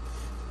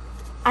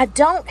 I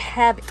don't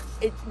have,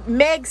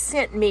 Meg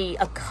sent me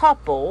a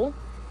couple,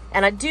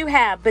 And I do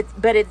have, but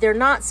they're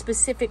not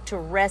specific to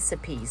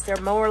recipes. They're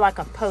more like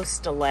a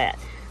postulette.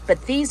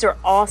 But these are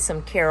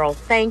awesome, Carol.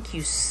 Thank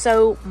you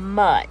so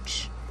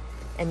much.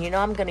 And you know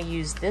I'm going to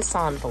use this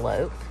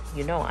envelope.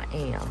 You know I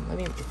am.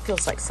 It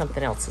feels like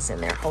something else is in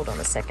there. Hold on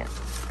a second.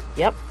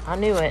 Yep, I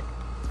knew it.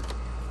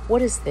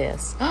 What is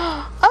this?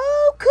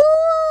 Oh,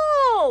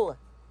 cool!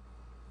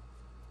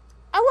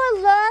 Oh,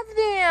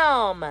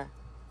 I love them.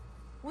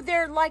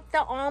 They're like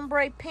the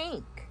ombre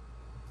pink.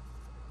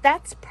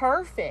 That's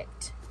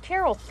perfect.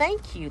 Carol,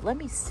 thank you. Let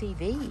me see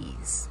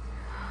these.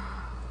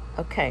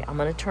 Okay, I'm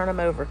going to turn them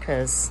over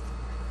because,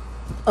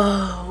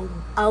 oh,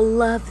 I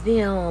love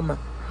them.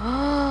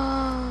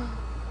 Oh,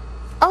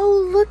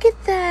 look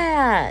at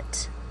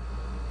that.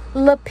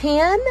 Le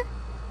Pen?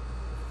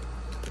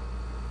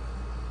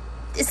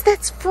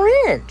 That's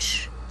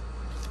French.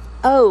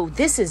 Oh,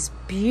 this is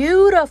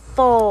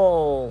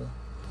beautiful.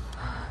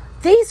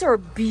 These are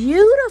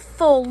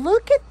beautiful.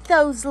 Look at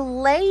those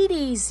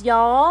ladies,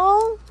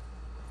 y'all.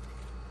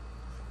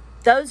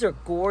 Those are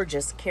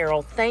gorgeous,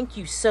 Carol. Thank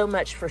you so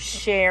much for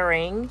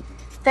sharing.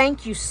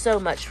 Thank you so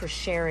much for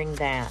sharing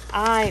that.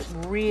 I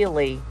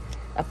really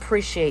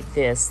appreciate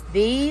this.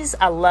 These,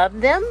 I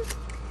love them.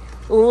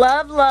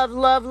 Love, love,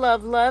 love,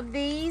 love, love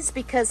these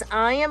because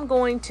I'm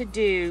going to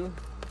do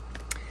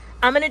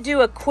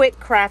a quick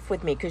craft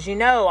with me because you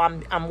know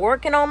I'm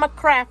working on my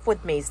craft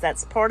with me's.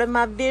 That's part of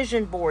my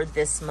vision board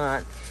this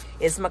month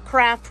is my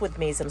craft with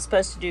me's. I'm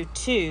supposed to do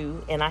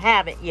 2 and I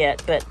haven't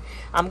yet, but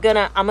I'm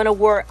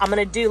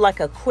gonna do like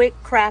a quick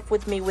craft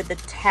with me with the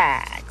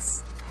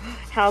tags.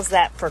 How's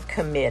that for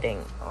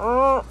committing?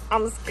 Oh,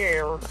 I'm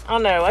scared. I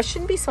know I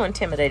shouldn't be so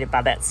intimidated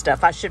by that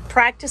stuff. I should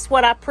practice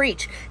what I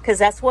preach because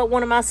that's what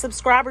one of my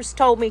subscribers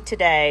told me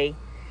today,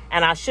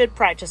 and I should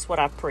practice what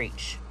I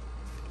preach.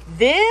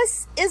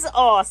 This is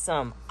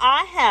awesome.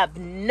 I have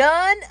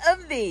none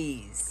of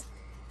these.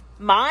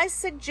 My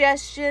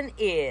suggestion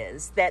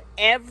is that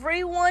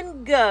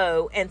everyone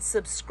go and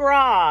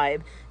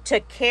subscribe to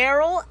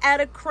Carol at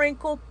a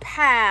Crinkle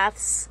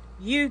Path's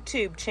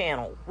YouTube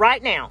channel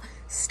right now.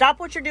 Stop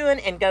what you're doing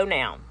and go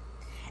now.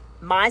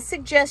 My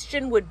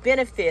suggestion would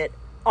benefit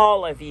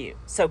all of you.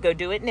 So go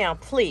do it now,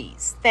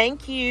 please.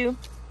 Thank you.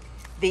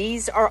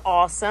 These are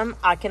awesome.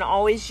 I can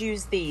always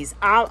use these.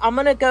 I'm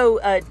going to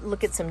go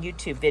look at some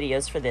YouTube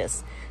videos for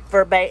this. I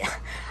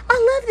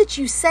love that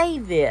you say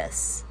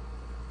this.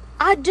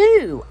 I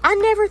do. I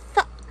never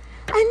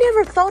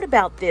thought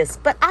about this,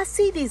 but I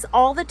see these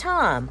all the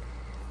time.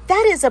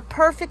 That is a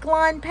perfect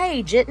line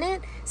page, isn't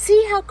it?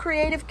 See how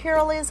creative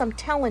Carol is? I'm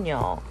telling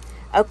y'all.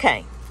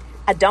 Okay.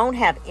 I don't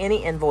have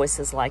any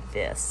invoices like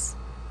this.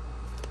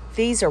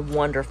 These are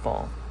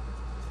wonderful.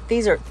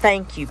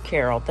 Thank you,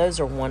 Carol. Those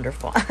are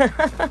wonderful.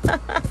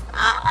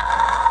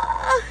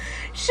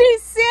 She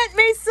sent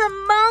me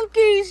some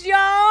monkeys,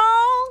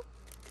 y'all.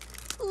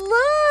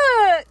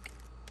 Look.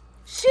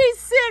 She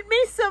sent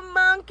me some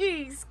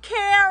monkeys.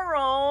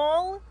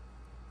 Carol.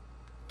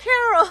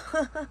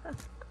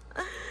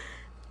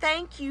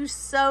 Thank you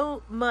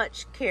so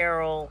much,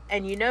 Carol.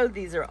 And you know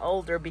these are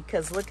older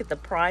because look at the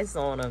price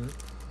on them.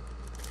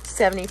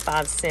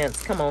 75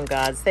 cents. Come on,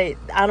 guys. I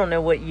don't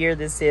know what year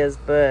this is,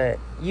 but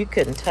you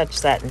couldn't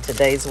touch that in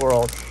today's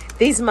world.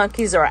 These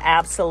monkeys are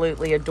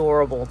absolutely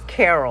adorable.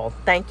 Carol,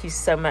 thank you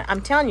so much.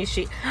 I'm telling you,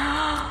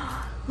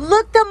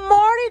 look, the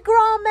Mardi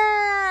Gras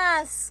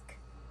mask.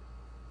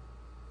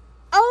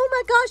 Oh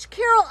my gosh,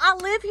 Carol, I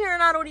live here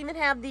and I don't even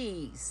have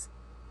these.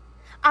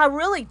 I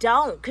really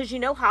don't, because you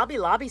know Hobby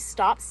Lobby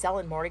stopped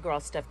selling Mardi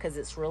Gras stuff because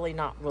it's really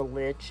not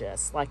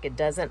religious. Like, it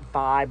doesn't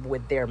vibe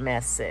with their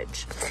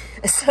message.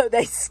 So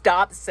they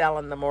stopped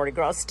selling the Mardi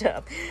Gras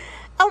stuff.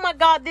 Oh my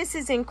God, this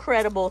is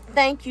incredible.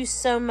 Thank you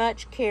so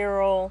much,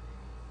 Carol.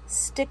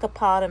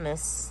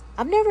 Stickopotamus.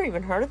 I've never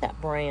even heard of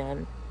that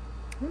brand.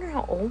 I wonder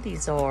how old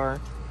these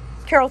are.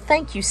 Carol,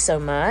 thank you so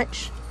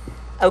much.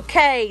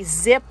 Okay,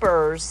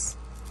 zippers.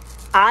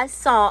 I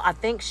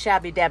think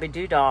Shabby Dabby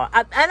Doodah,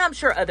 and I'm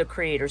sure other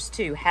creators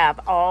too, have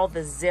all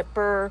the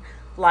zipper,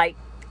 like,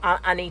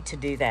 I need to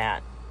do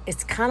that.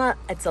 It's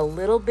a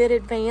little bit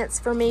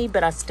advanced for me,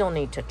 but I still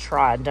need to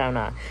try, don't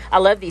I? I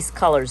love these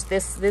colors.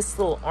 This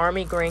little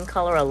army green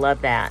color, I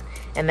love that.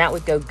 And that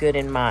would go good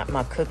in my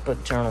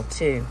cookbook journal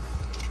too.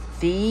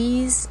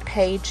 These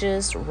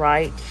pages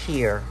right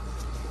here.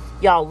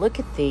 Y'all, look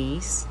at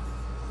these.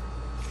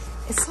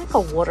 It's like a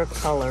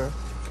watercolor.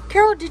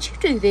 Carol, did you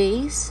do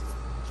these?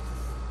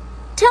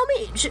 Tell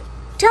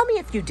me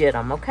if you did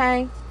them,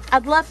 okay?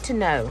 I'd love to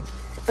know,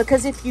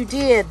 because if you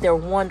did, they're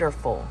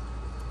wonderful.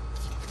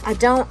 I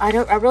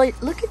really,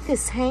 look at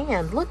this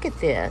hand. Look at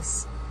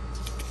this.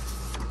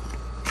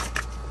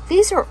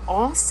 These are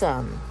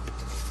awesome.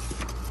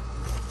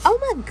 Oh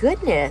my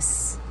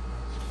goodness.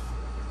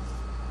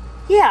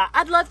 Yeah,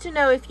 I'd love to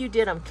know if you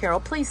did them, Carol.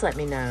 Please let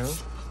me know.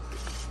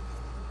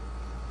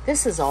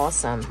 This is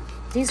awesome.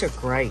 These are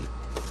great.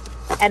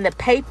 And the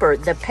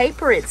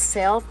paper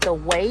itself, the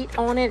weight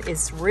on it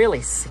is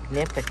really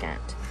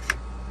significant.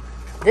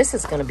 This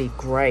is going to be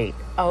great.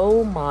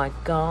 Oh my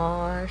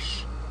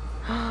gosh.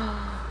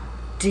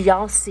 Do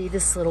y'all see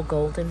this little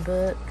golden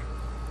book?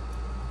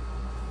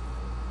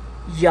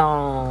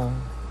 Y'all,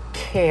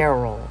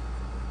 Carol.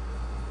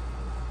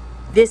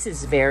 This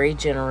is very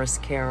generous,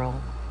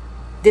 Carol.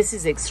 This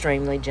is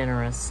extremely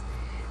generous.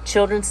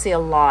 Children see a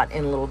lot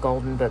in little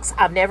golden books.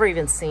 I've never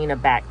even seen a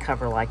back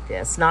cover like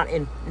this. Not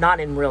in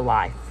real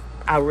life.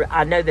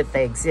 I know that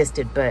they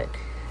existed, but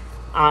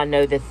I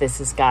know that this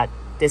has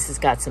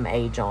got some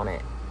age on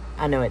it.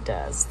 I know it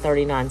does.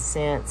 39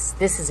 cents.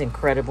 This is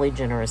incredibly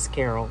generous,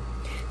 Carol.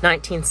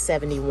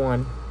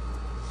 1971.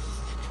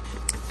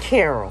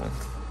 Carol.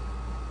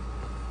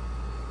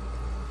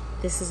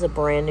 This is a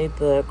brand new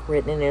book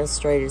written and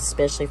illustrated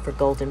especially for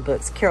golden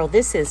books. Carol,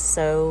 this is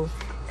so,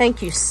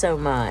 thank you so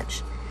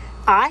much.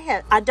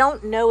 I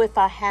don't know if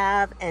I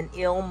have an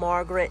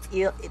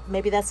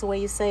maybe that's the way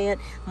you say it,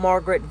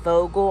 Margaret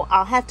Vogel.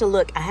 I'll have to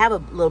look. I have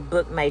a little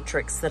book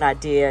matrix that I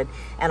did,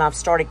 and I've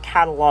started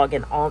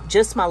cataloging all,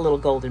 just my little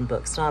golden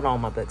books, not all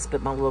my books,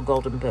 but my little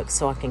golden books,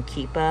 so I can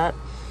keep up.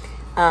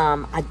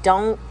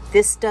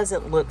 This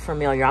doesn't look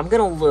familiar. I'm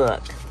going to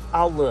look.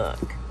 I'll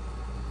look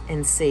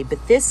and see.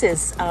 But this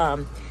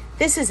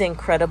is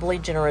incredibly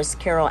generous,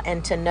 Carol,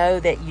 and to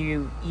know that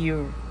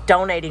you're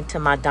donating to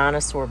my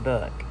dinosaur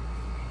book.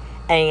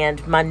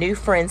 And my new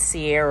friend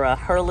Sierra,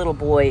 her little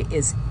boy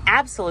is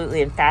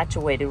absolutely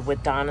infatuated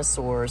with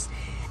dinosaurs,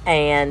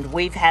 and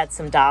we've had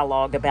some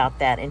dialogue about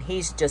that, and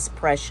he's just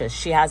precious.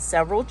 She has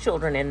several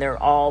children, and they're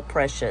all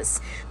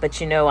precious. But,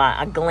 you know,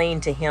 I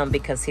glean to him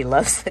because he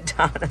loves the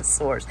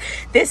dinosaurs.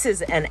 This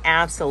is an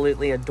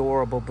absolutely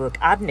adorable book.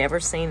 I've never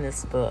seen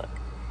this book.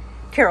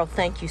 Carol,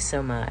 thank you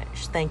so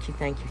much. Thank you,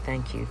 thank you,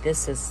 thank you.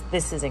 This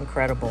is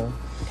incredible.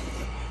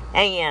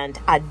 And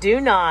I'm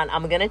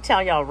going to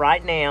tell y'all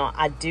right now,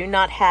 I do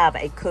not have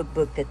a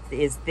cookbook that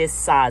is this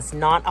size,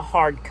 not a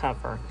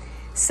hardcover.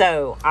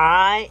 So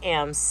I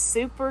am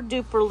super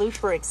duper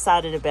looper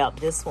excited about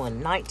this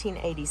one.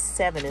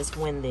 1987 is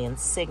when the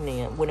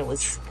insignia, when it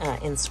was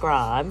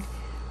inscribed.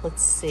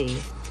 Let's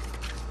see.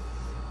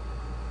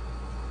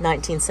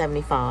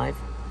 1975.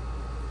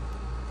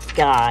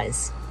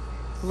 Guys,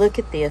 look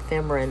at the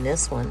ephemera in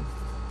this one.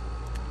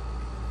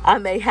 I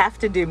may have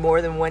to do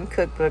more than one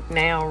cookbook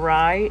now,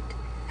 right?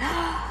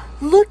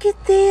 Look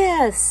at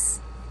this.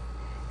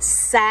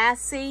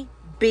 Sassy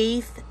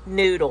beef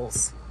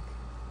noodles.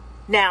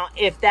 Now,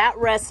 if that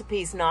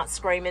recipe's not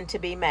screaming to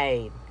be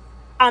made,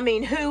 I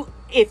mean,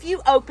 if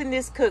you open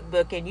this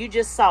cookbook and you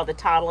just saw the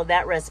title of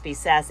that recipe,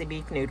 Sassy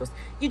Beef Noodles,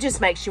 it just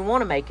makes you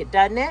want to make it,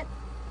 doesn't it?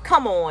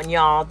 Come on,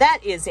 y'all. That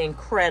is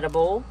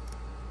incredible.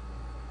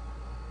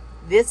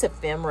 This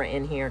ephemera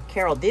in here,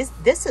 Carol, this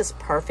is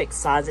perfect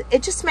size.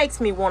 It just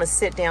makes me want to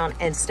sit down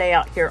and stay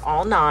out here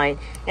all night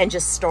and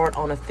just start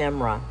on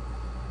ephemera.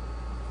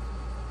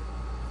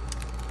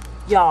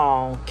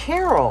 Y'all,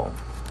 Carol,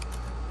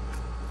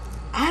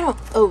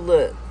 oh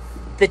look,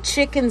 the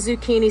chicken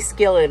zucchini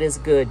skillet is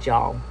good,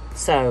 y'all.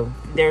 So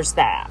there's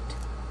that.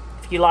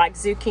 If you like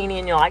zucchini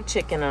and you like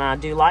chicken, and I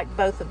do like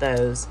both of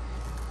those,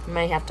 you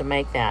may have to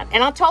make that.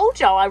 And I told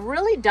y'all,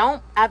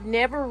 I've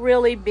never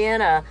really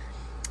been a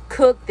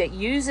cook that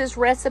uses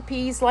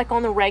recipes like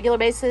on the regular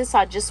basis.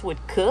 I would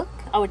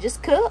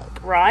just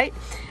cook, right?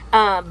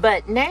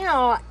 But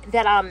now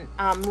that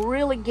I'm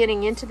really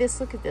getting into this,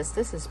 look at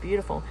this is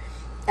beautiful.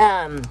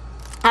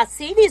 I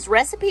see these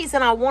recipes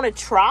and I want to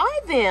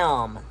try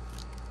them.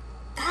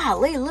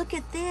 Golly, look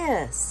at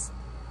this,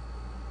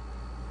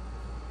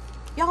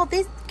 y'all.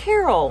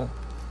 Carol,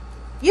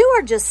 you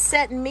are just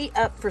setting me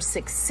up for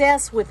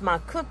success with my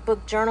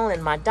cookbook journal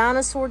and my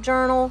dinosaur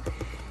journal.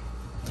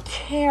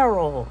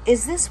 Carol,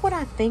 is this what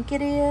I think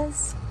it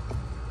is?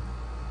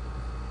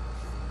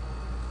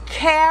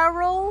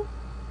 Carol,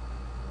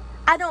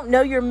 I don't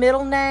know your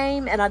middle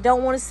name and I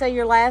don't want to say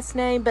your last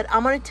name, but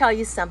I'm going to tell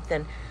you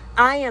something.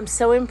 I am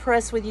so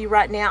impressed with you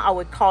right now. I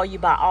would call you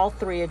by all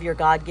three of your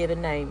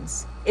God-given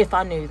names if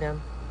I knew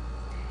them.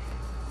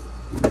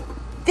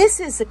 This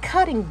is a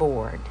cutting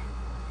board.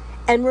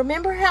 And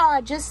remember how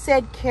I just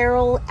said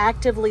Carol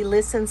actively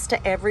listens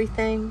to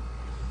everything?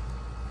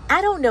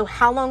 I don't know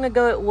how long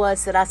ago it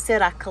was that I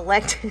said I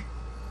collect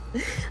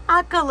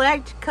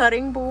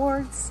cutting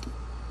boards.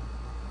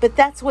 But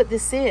that's what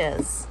this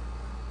is.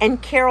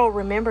 And Carol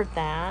remembered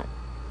that.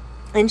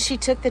 And she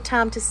took the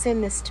time to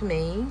send this to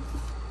me.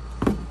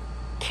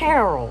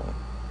 Carol,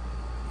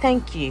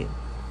 thank you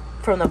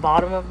from the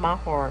bottom of my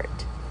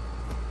heart.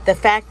 The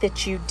fact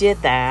that you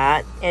did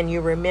that and you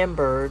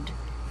remembered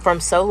from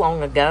so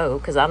long ago,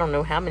 because I don't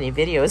know how many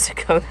videos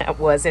ago that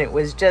was, and it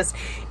was just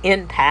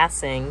in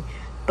passing.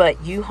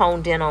 But you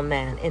honed in on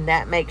that, and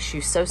that makes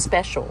you so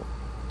special.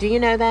 Do you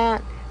know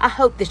that? I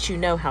hope that you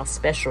know how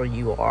special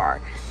you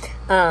are.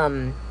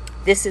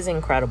 This is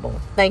incredible.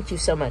 Thank you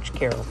so much,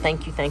 Carol.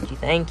 Thank you, thank you,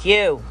 thank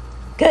you.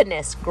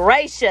 Goodness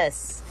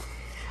gracious.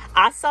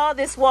 I saw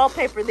this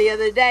wallpaper the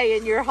other day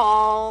in your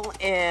haul,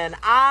 and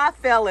I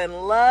fell in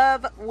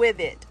love with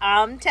it.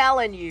 I'm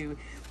telling you,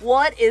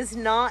 what is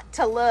not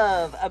to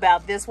love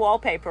about this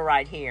wallpaper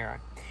right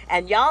here?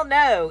 And y'all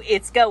know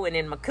it's going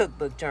in my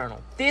cookbook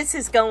journal. This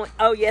is going,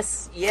 oh,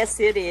 yes,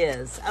 it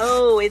is.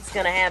 Oh, it's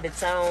going to have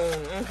its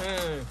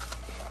own.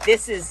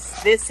 This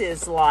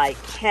is like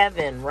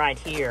heaven right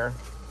here.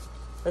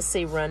 Let's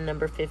see, run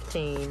number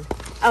 15.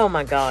 Oh,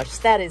 my gosh.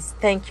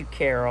 Thank you,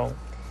 Carol.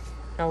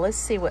 Now, let's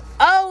see what,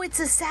 oh, it's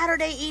a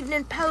Saturday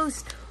Evening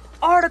Post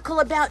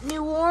article about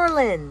New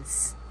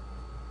Orleans.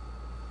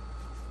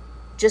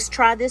 Just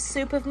try this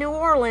soup of New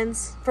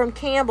Orleans from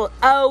Campbell.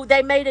 Oh,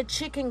 they made a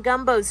chicken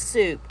gumbo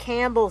soup.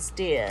 Campbell's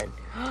did.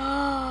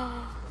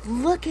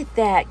 Look at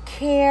that,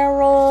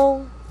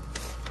 Carol.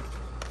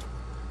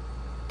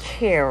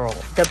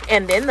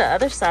 And then the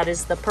other side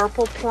is the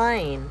purple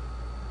plain.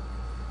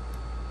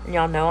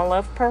 Y'all know I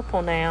love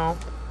purple now.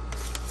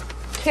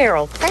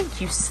 Carol,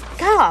 thank you.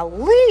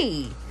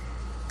 Golly.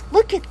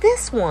 Look at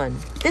this one.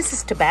 This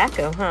is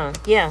tobacco, huh?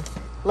 Yeah.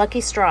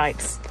 Lucky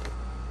Strikes.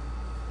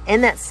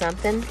 Isn't that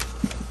something?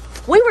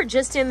 We were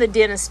just in the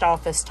dentist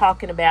office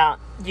talking about,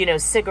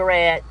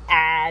 cigarette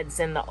ads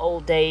in the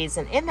old days.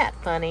 And isn't that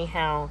funny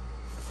how,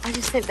 I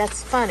just think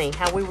that's funny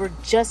how we were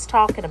just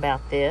talking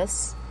about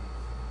this.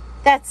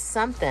 That's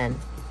something.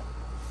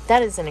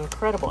 That is an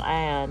incredible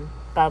ad,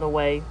 by the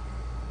way.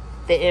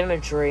 The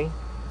imagery.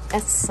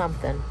 That's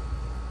something.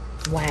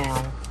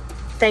 Wow.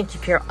 Thank you,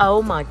 Carol.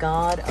 Oh, my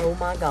God. Oh,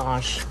 my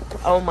gosh.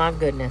 Oh, my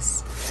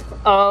goodness.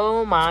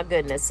 Oh, my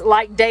goodness.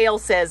 Like Dale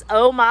says,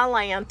 oh, my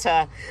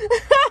Lanta.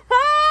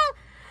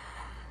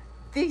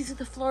 These are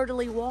the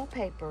fleur-de-lis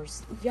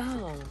wallpapers.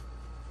 Y'all.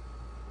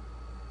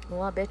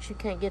 Well, I bet you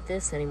can't get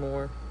this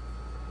anymore.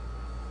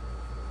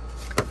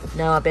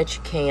 No, I bet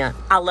you can't.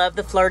 I love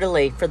the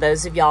fleur-de-lis. For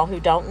those of y'all who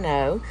don't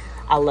know,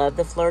 I love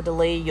the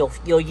fleur-de-lis.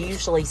 You'll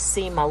usually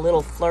see my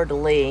little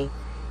fleur-de-lis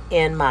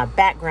in my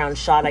background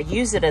shot. I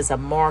use it as a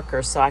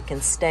marker so I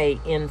can stay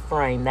in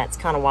frame. That's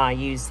kind of why I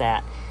use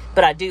that.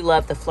 But I do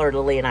love the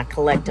fleur-de-lis, and I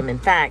collect them. In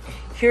fact,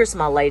 here's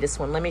my latest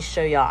one. Let me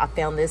show y'all. I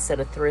found this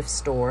at a thrift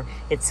store.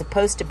 It's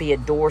supposed to be a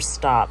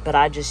doorstop, but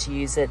I just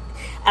use it.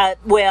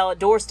 Well, a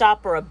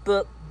doorstop or a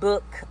book.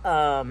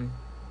 Oh,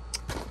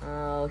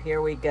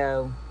 here we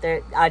go.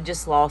 There, I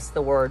just lost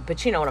the word,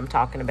 but you know what I'm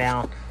talking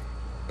about.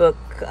 Book.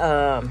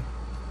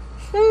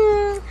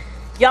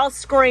 Y'all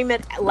scream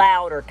it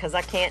louder because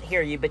I can't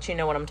hear you, but you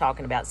know what I'm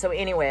talking about. So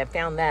anyway, I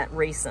found that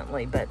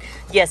recently. But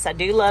yes, I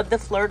do love the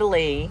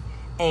fleur-de-lis.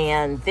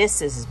 And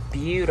this is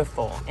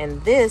beautiful.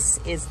 And this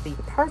is the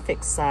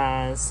perfect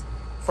size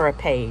for a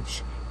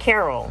page.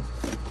 Carol,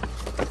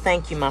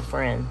 thank you, my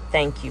friend.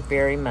 Thank you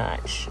very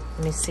much.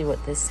 Let me see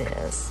what this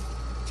is.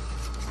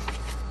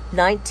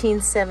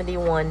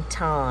 1971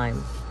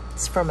 Time.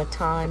 It's from a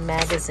Time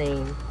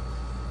magazine.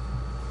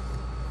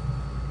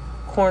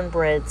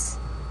 Cornbreads.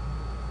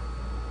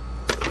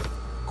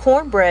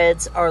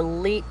 Cornbreads are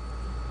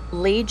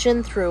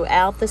legion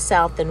throughout the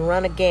South and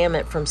run a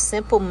gamut from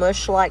simple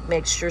mush-like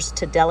mixtures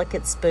to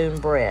delicate spoon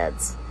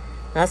breads.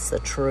 That's the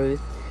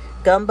truth.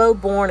 Gumbo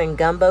born and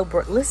gumbo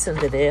bread. Listen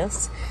to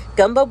this.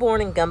 Gumbo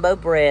born and gumbo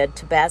bread.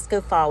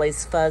 Tabasco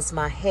follies fuzz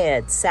my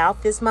head.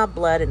 South is my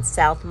blood and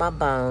south my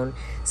bone.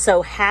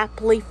 So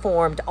happily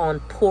formed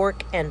on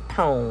pork and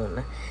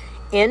pone.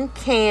 In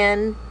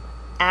can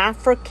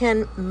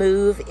African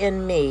move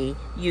in me.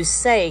 You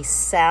say,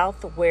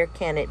 South, where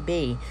can it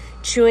be?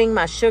 Chewing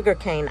my sugar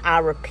cane, I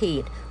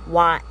repeat,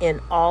 why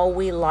in all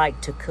we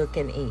like to cook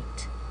and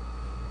eat.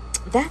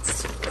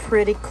 That's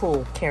pretty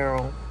cool,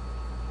 Carol.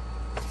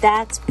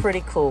 That's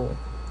pretty cool.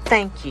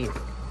 Thank you.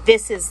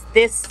 This is,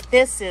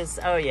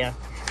 oh yeah.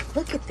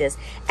 Look at this.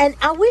 And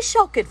I wish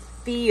y'all could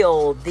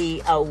feel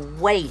the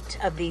weight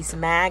of these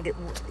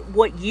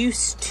what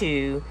used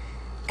to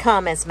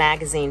come as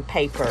magazine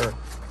paper.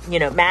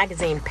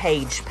 Magazine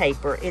page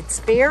paper. It's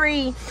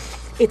very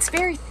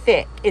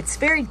thick. It's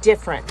very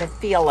different, the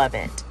feel of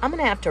it. I'm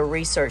going to have to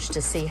research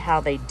to see how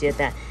they did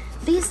that.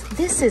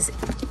 This is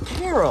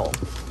Carol.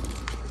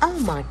 Oh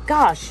my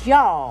gosh,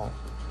 y'all.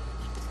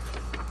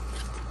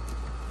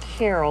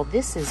 Carol,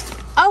 this is,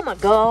 oh my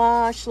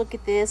gosh, look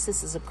at this.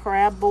 This is a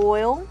crab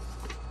boil.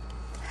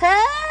 Hey,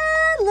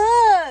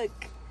 look.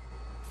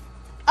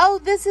 Oh,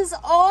 this is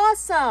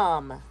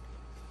awesome.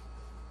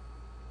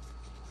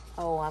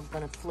 Oh, I'm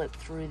going to flip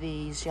through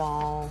these,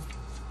 y'all.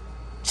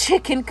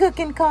 Chicken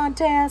cooking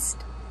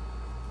contest.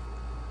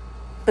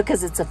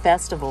 Because it's a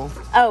festival.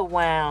 Oh,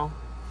 wow.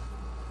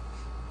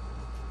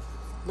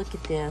 Look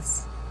at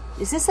this.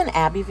 Is this in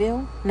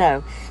Abbeville?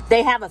 No.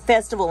 They have a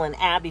festival in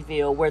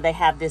Abbeville where they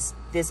have this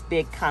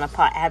big kind of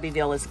pot.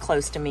 Abbeville is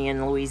close to me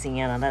in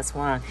Louisiana. That's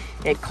why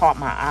it caught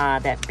my eye,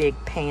 that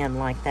big pan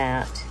like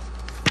that.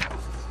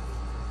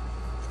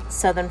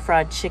 Southern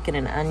fried chicken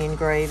and onion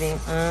gravy.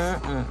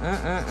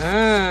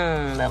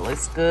 That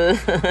looks good.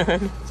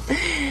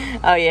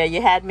 Oh, yeah,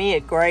 you had me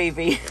at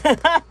gravy.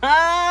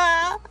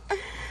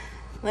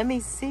 Let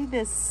me see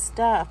this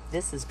stuff.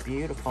 This is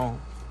beautiful.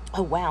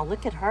 Oh, wow,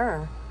 look at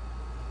her.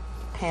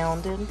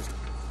 Pounded.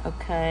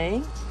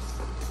 Okay.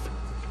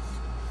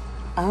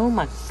 Oh,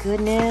 my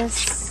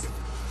goodness.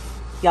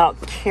 Y'all,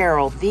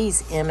 Carol,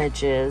 these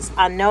images,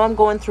 I know I'm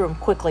going through them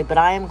quickly, but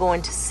I am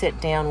going to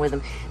sit down with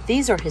them.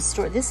 These are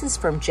historic. This is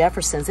from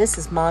Jefferson's. This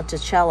is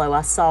Monticello.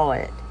 I saw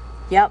it.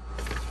 Yep.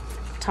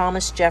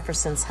 Thomas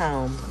Jefferson's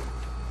home.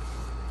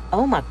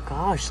 Oh my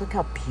gosh, look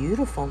how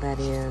beautiful that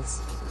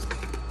is.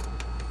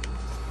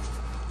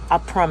 I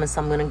promise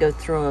I'm going to go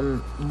through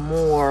them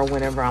more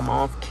whenever I'm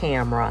off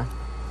camera.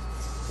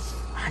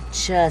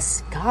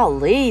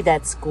 Golly,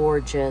 that's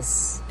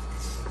gorgeous.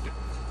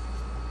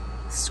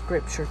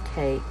 Scripture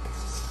cake.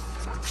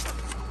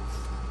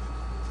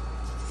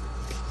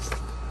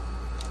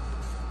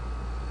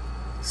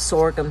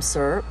 Sorghum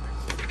syrup.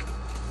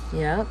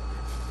 Yep.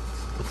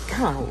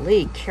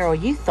 Golly, Carol,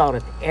 you thought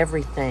of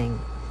everything.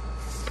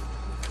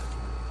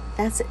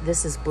 That's it.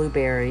 This is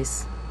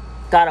blueberries.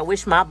 God, I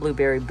wish my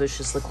blueberry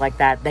bushes looked like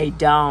that. They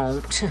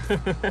don't.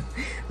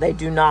 They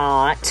do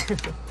not.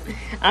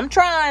 I'm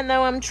trying,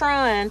 though. I'm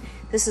trying.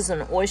 This is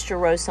an oyster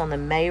roast on the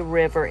May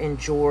River in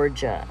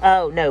Georgia.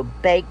 Oh, no,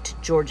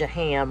 baked Georgia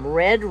ham,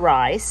 red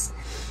rice,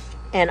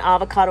 and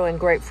avocado and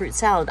grapefruit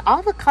salad.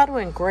 Avocado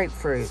and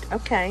grapefruit.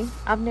 Okay,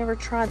 I've never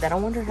tried that. I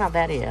wonder how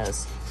that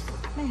is.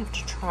 I may have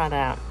to try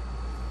that.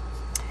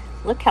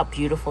 Look how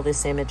beautiful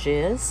this image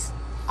is.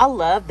 I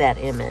love that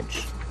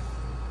image.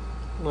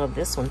 Love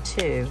this one,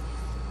 too.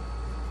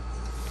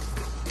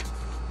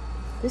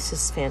 This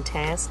is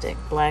fantastic.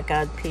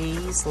 Black-eyed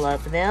peas,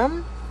 love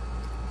them.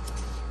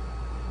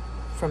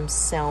 From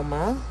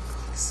Selma,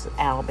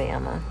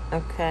 Alabama.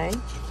 Okay.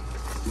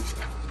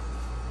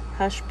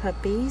 Hush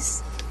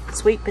puppies,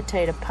 sweet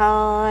potato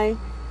pie.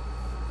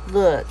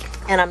 Look,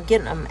 and I'm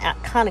getting them,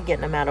 kind of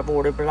getting them out of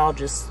order, but I'll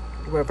just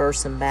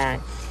reverse them back.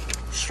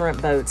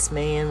 Shrimp boats,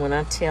 man. When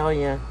I tell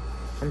you,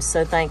 I'm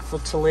so thankful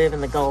to live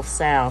in the Gulf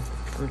South.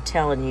 I'm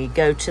telling you,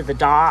 go to the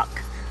dock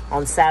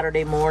on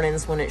Saturday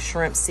mornings when it's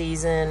shrimp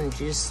season. You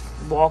just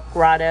walk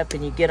right up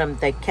and you get them.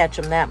 They catch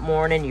them that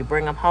morning. You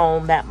bring them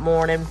home that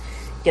morning.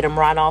 Get them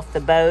right off the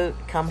boat.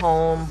 Come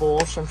home,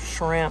 boil some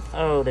shrimp.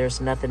 Oh, there's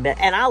nothing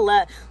better. And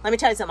let me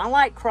tell you something. I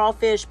like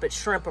crawfish, but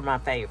shrimp are my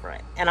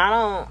favorite. And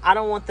I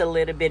don't want the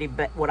little bitty,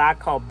 what I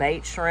call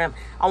bait shrimp.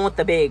 I want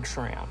the big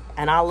shrimp.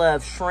 And I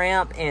love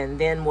shrimp. And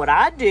then what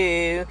I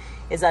do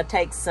is I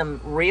take some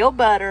real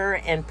butter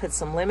and put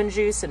some lemon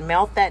juice and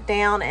melt that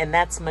down, and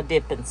that's my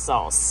dipping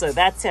sauce. So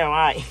that's how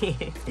I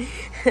eat.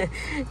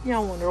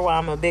 Y'all wonder why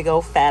I'm a big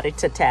old fatty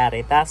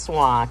tatty. That's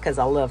why, because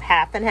I love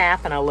half and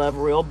half, and I love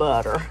real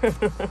butter.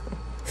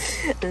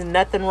 There's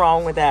nothing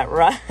wrong with that,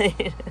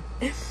 right?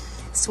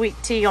 Sweet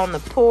tea on the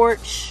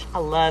porch. I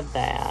love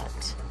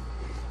that.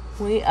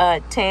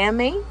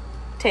 Tammy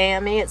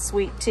at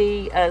Sweet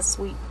Tea,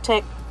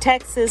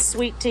 Texas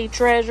Sweet Tea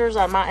Treasures.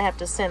 I might have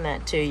to send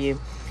that to you.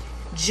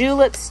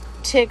 Juleps,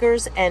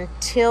 Tiggers, and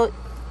Tillions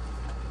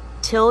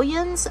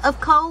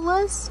of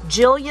colas?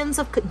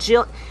 Juleps,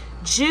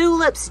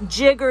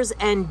 Jiggers,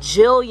 and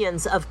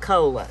Jillions of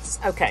colas.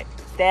 Okay,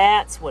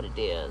 that's what it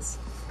is.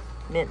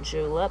 Mint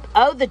julep.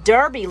 Oh, the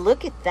Derby.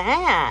 Look at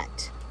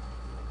that.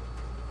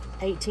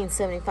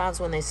 1875 is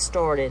when they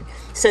started.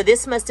 So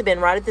this must have been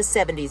right at the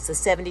 70s. The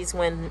 70s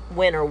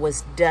winner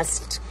was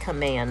Dust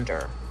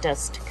Commander.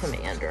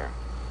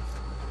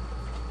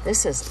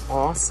 This is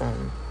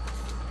awesome.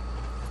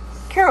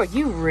 Carol,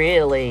 you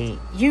really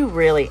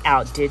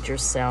outdid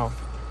yourself.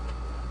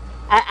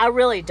 I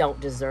really don't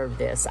deserve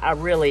this. I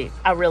really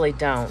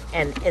don't.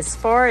 And as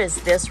far as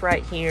this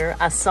right here,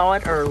 I saw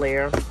it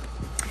earlier.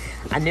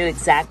 I knew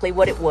exactly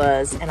what it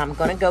was. And I'm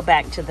going to go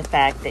back to the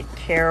fact that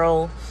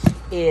Carol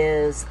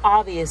is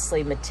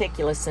obviously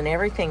meticulous in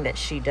everything that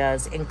she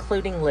does,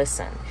 including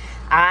listen.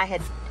 I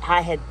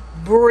had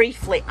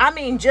briefly, I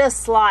mean,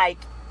 just like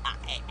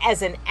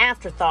as an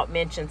afterthought,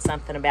 mentioned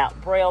something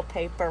about Braille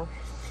paper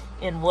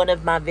in one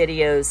of my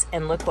videos,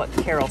 and look what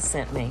Carol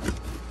sent me.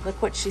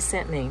 Look what she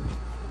sent me.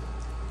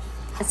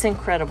 It's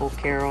incredible,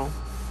 Carol.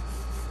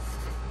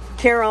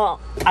 Carol,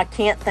 I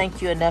can't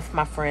thank you enough,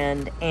 my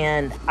friend.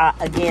 And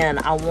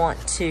I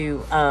want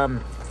to,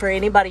 for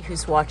anybody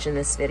who's watching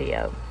this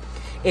video,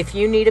 if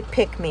you need a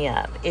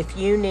pick-me-up, if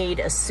you need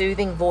a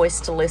soothing voice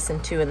to listen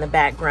to in the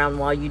background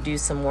while you do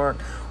some work,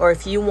 or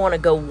if you want to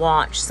go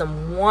watch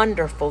some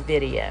wonderful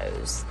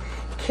videos,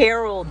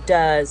 Carol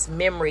does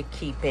memory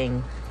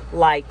keeping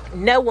like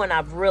no one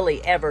I've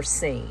really ever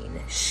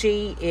seen.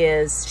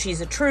 She's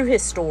a true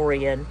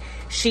historian.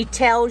 She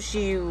tells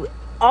you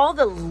all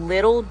the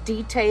little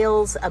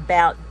details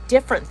about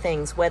different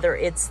things, whether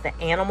it's the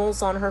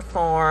animals on her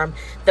farm,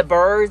 the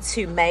birds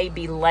who may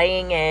be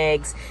laying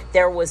eggs.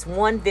 There was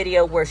one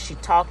video where she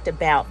talked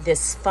about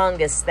this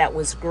fungus that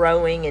was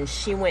growing, and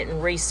she went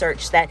and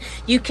researched that.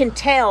 You can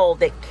tell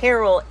that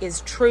Carol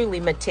is truly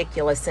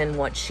meticulous in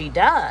what she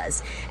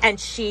does, and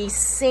she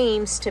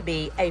seems to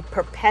be a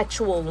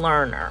perpetual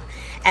learner.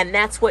 And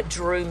that's what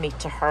drew me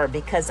to her,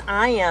 because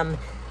I am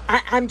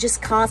I'm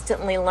just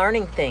constantly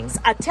learning things.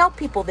 I tell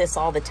people this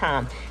all the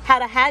time.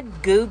 Had I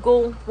had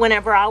Google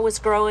whenever I was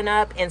growing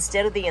up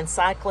instead of the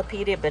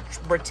Encyclopedia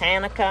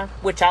Britannica,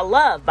 which I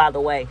love, by the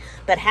way,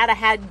 but had I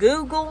had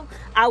Google,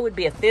 I would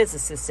be a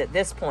physicist at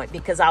this point,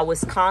 because I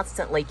was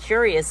constantly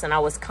curious and I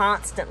was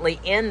constantly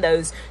in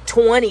those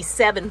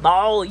 27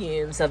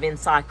 volumes of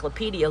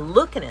encyclopedia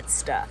looking at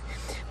stuff.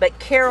 But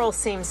Carol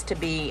seems to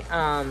be,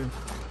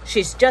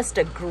 she's just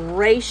a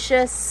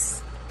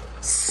gracious,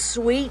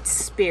 sweet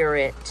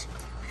spirit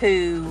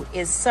who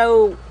is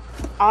so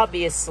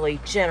obviously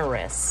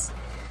generous,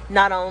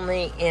 not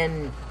only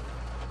in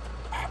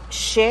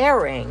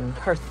sharing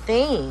her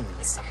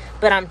themes,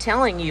 but I'm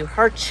telling you,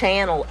 her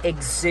channel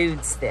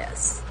exudes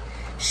this.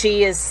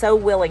 She is so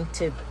willing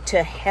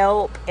to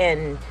help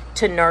and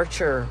to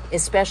nurture,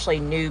 especially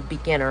new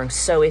beginners.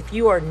 So if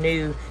you are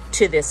new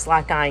to this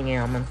like I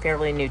am, I'm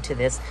fairly new to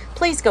this,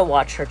 please go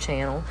watch her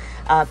channel.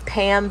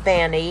 Pam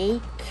Van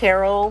E,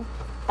 Carol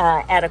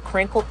at A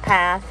Crinkled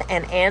Path,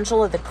 and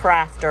Angela the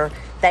Crafter.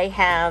 They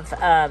have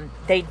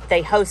they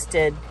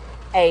hosted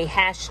a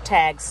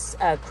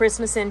hashtag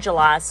Christmas in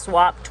July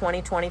swap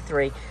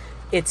 2023.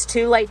 It's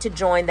too late to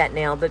join that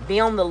now, but be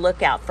on the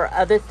lookout for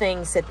other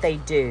things that they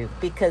do,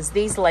 because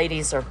these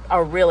ladies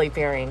are really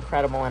very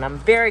incredible, and I'm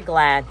very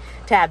glad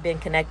to have been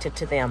connected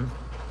to them.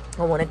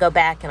 I want to go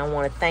back and I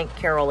want to thank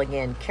Carol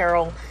again.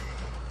 Carol,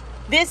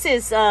 this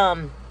is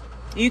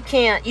you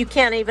can't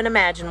even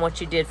imagine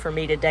what you did for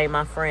me today,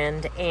 my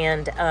friend.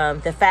 And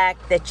the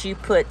fact that you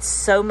put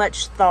so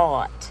much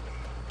thought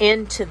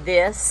into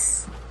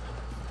this,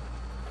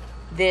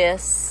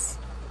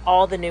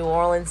 all the New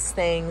Orleans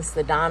things,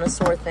 the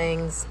dinosaur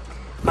things,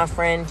 my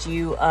friend,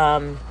 you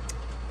have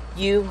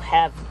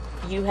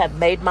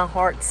made my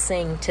heart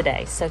sing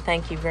today. So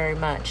thank you very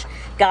much.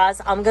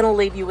 Guys, I'm going to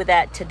leave you with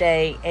that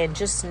today, and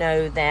just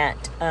know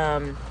that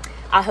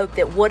I hope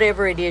that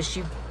whatever it is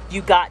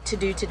you got to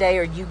do today,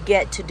 or you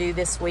get to do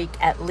this week,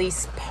 at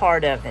least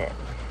part of it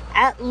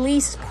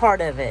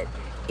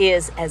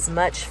is as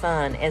much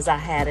fun as I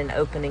had in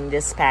opening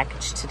this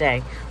package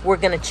today. We're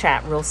going to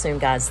chat real soon,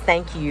 guys.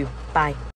 Thank you. Bye.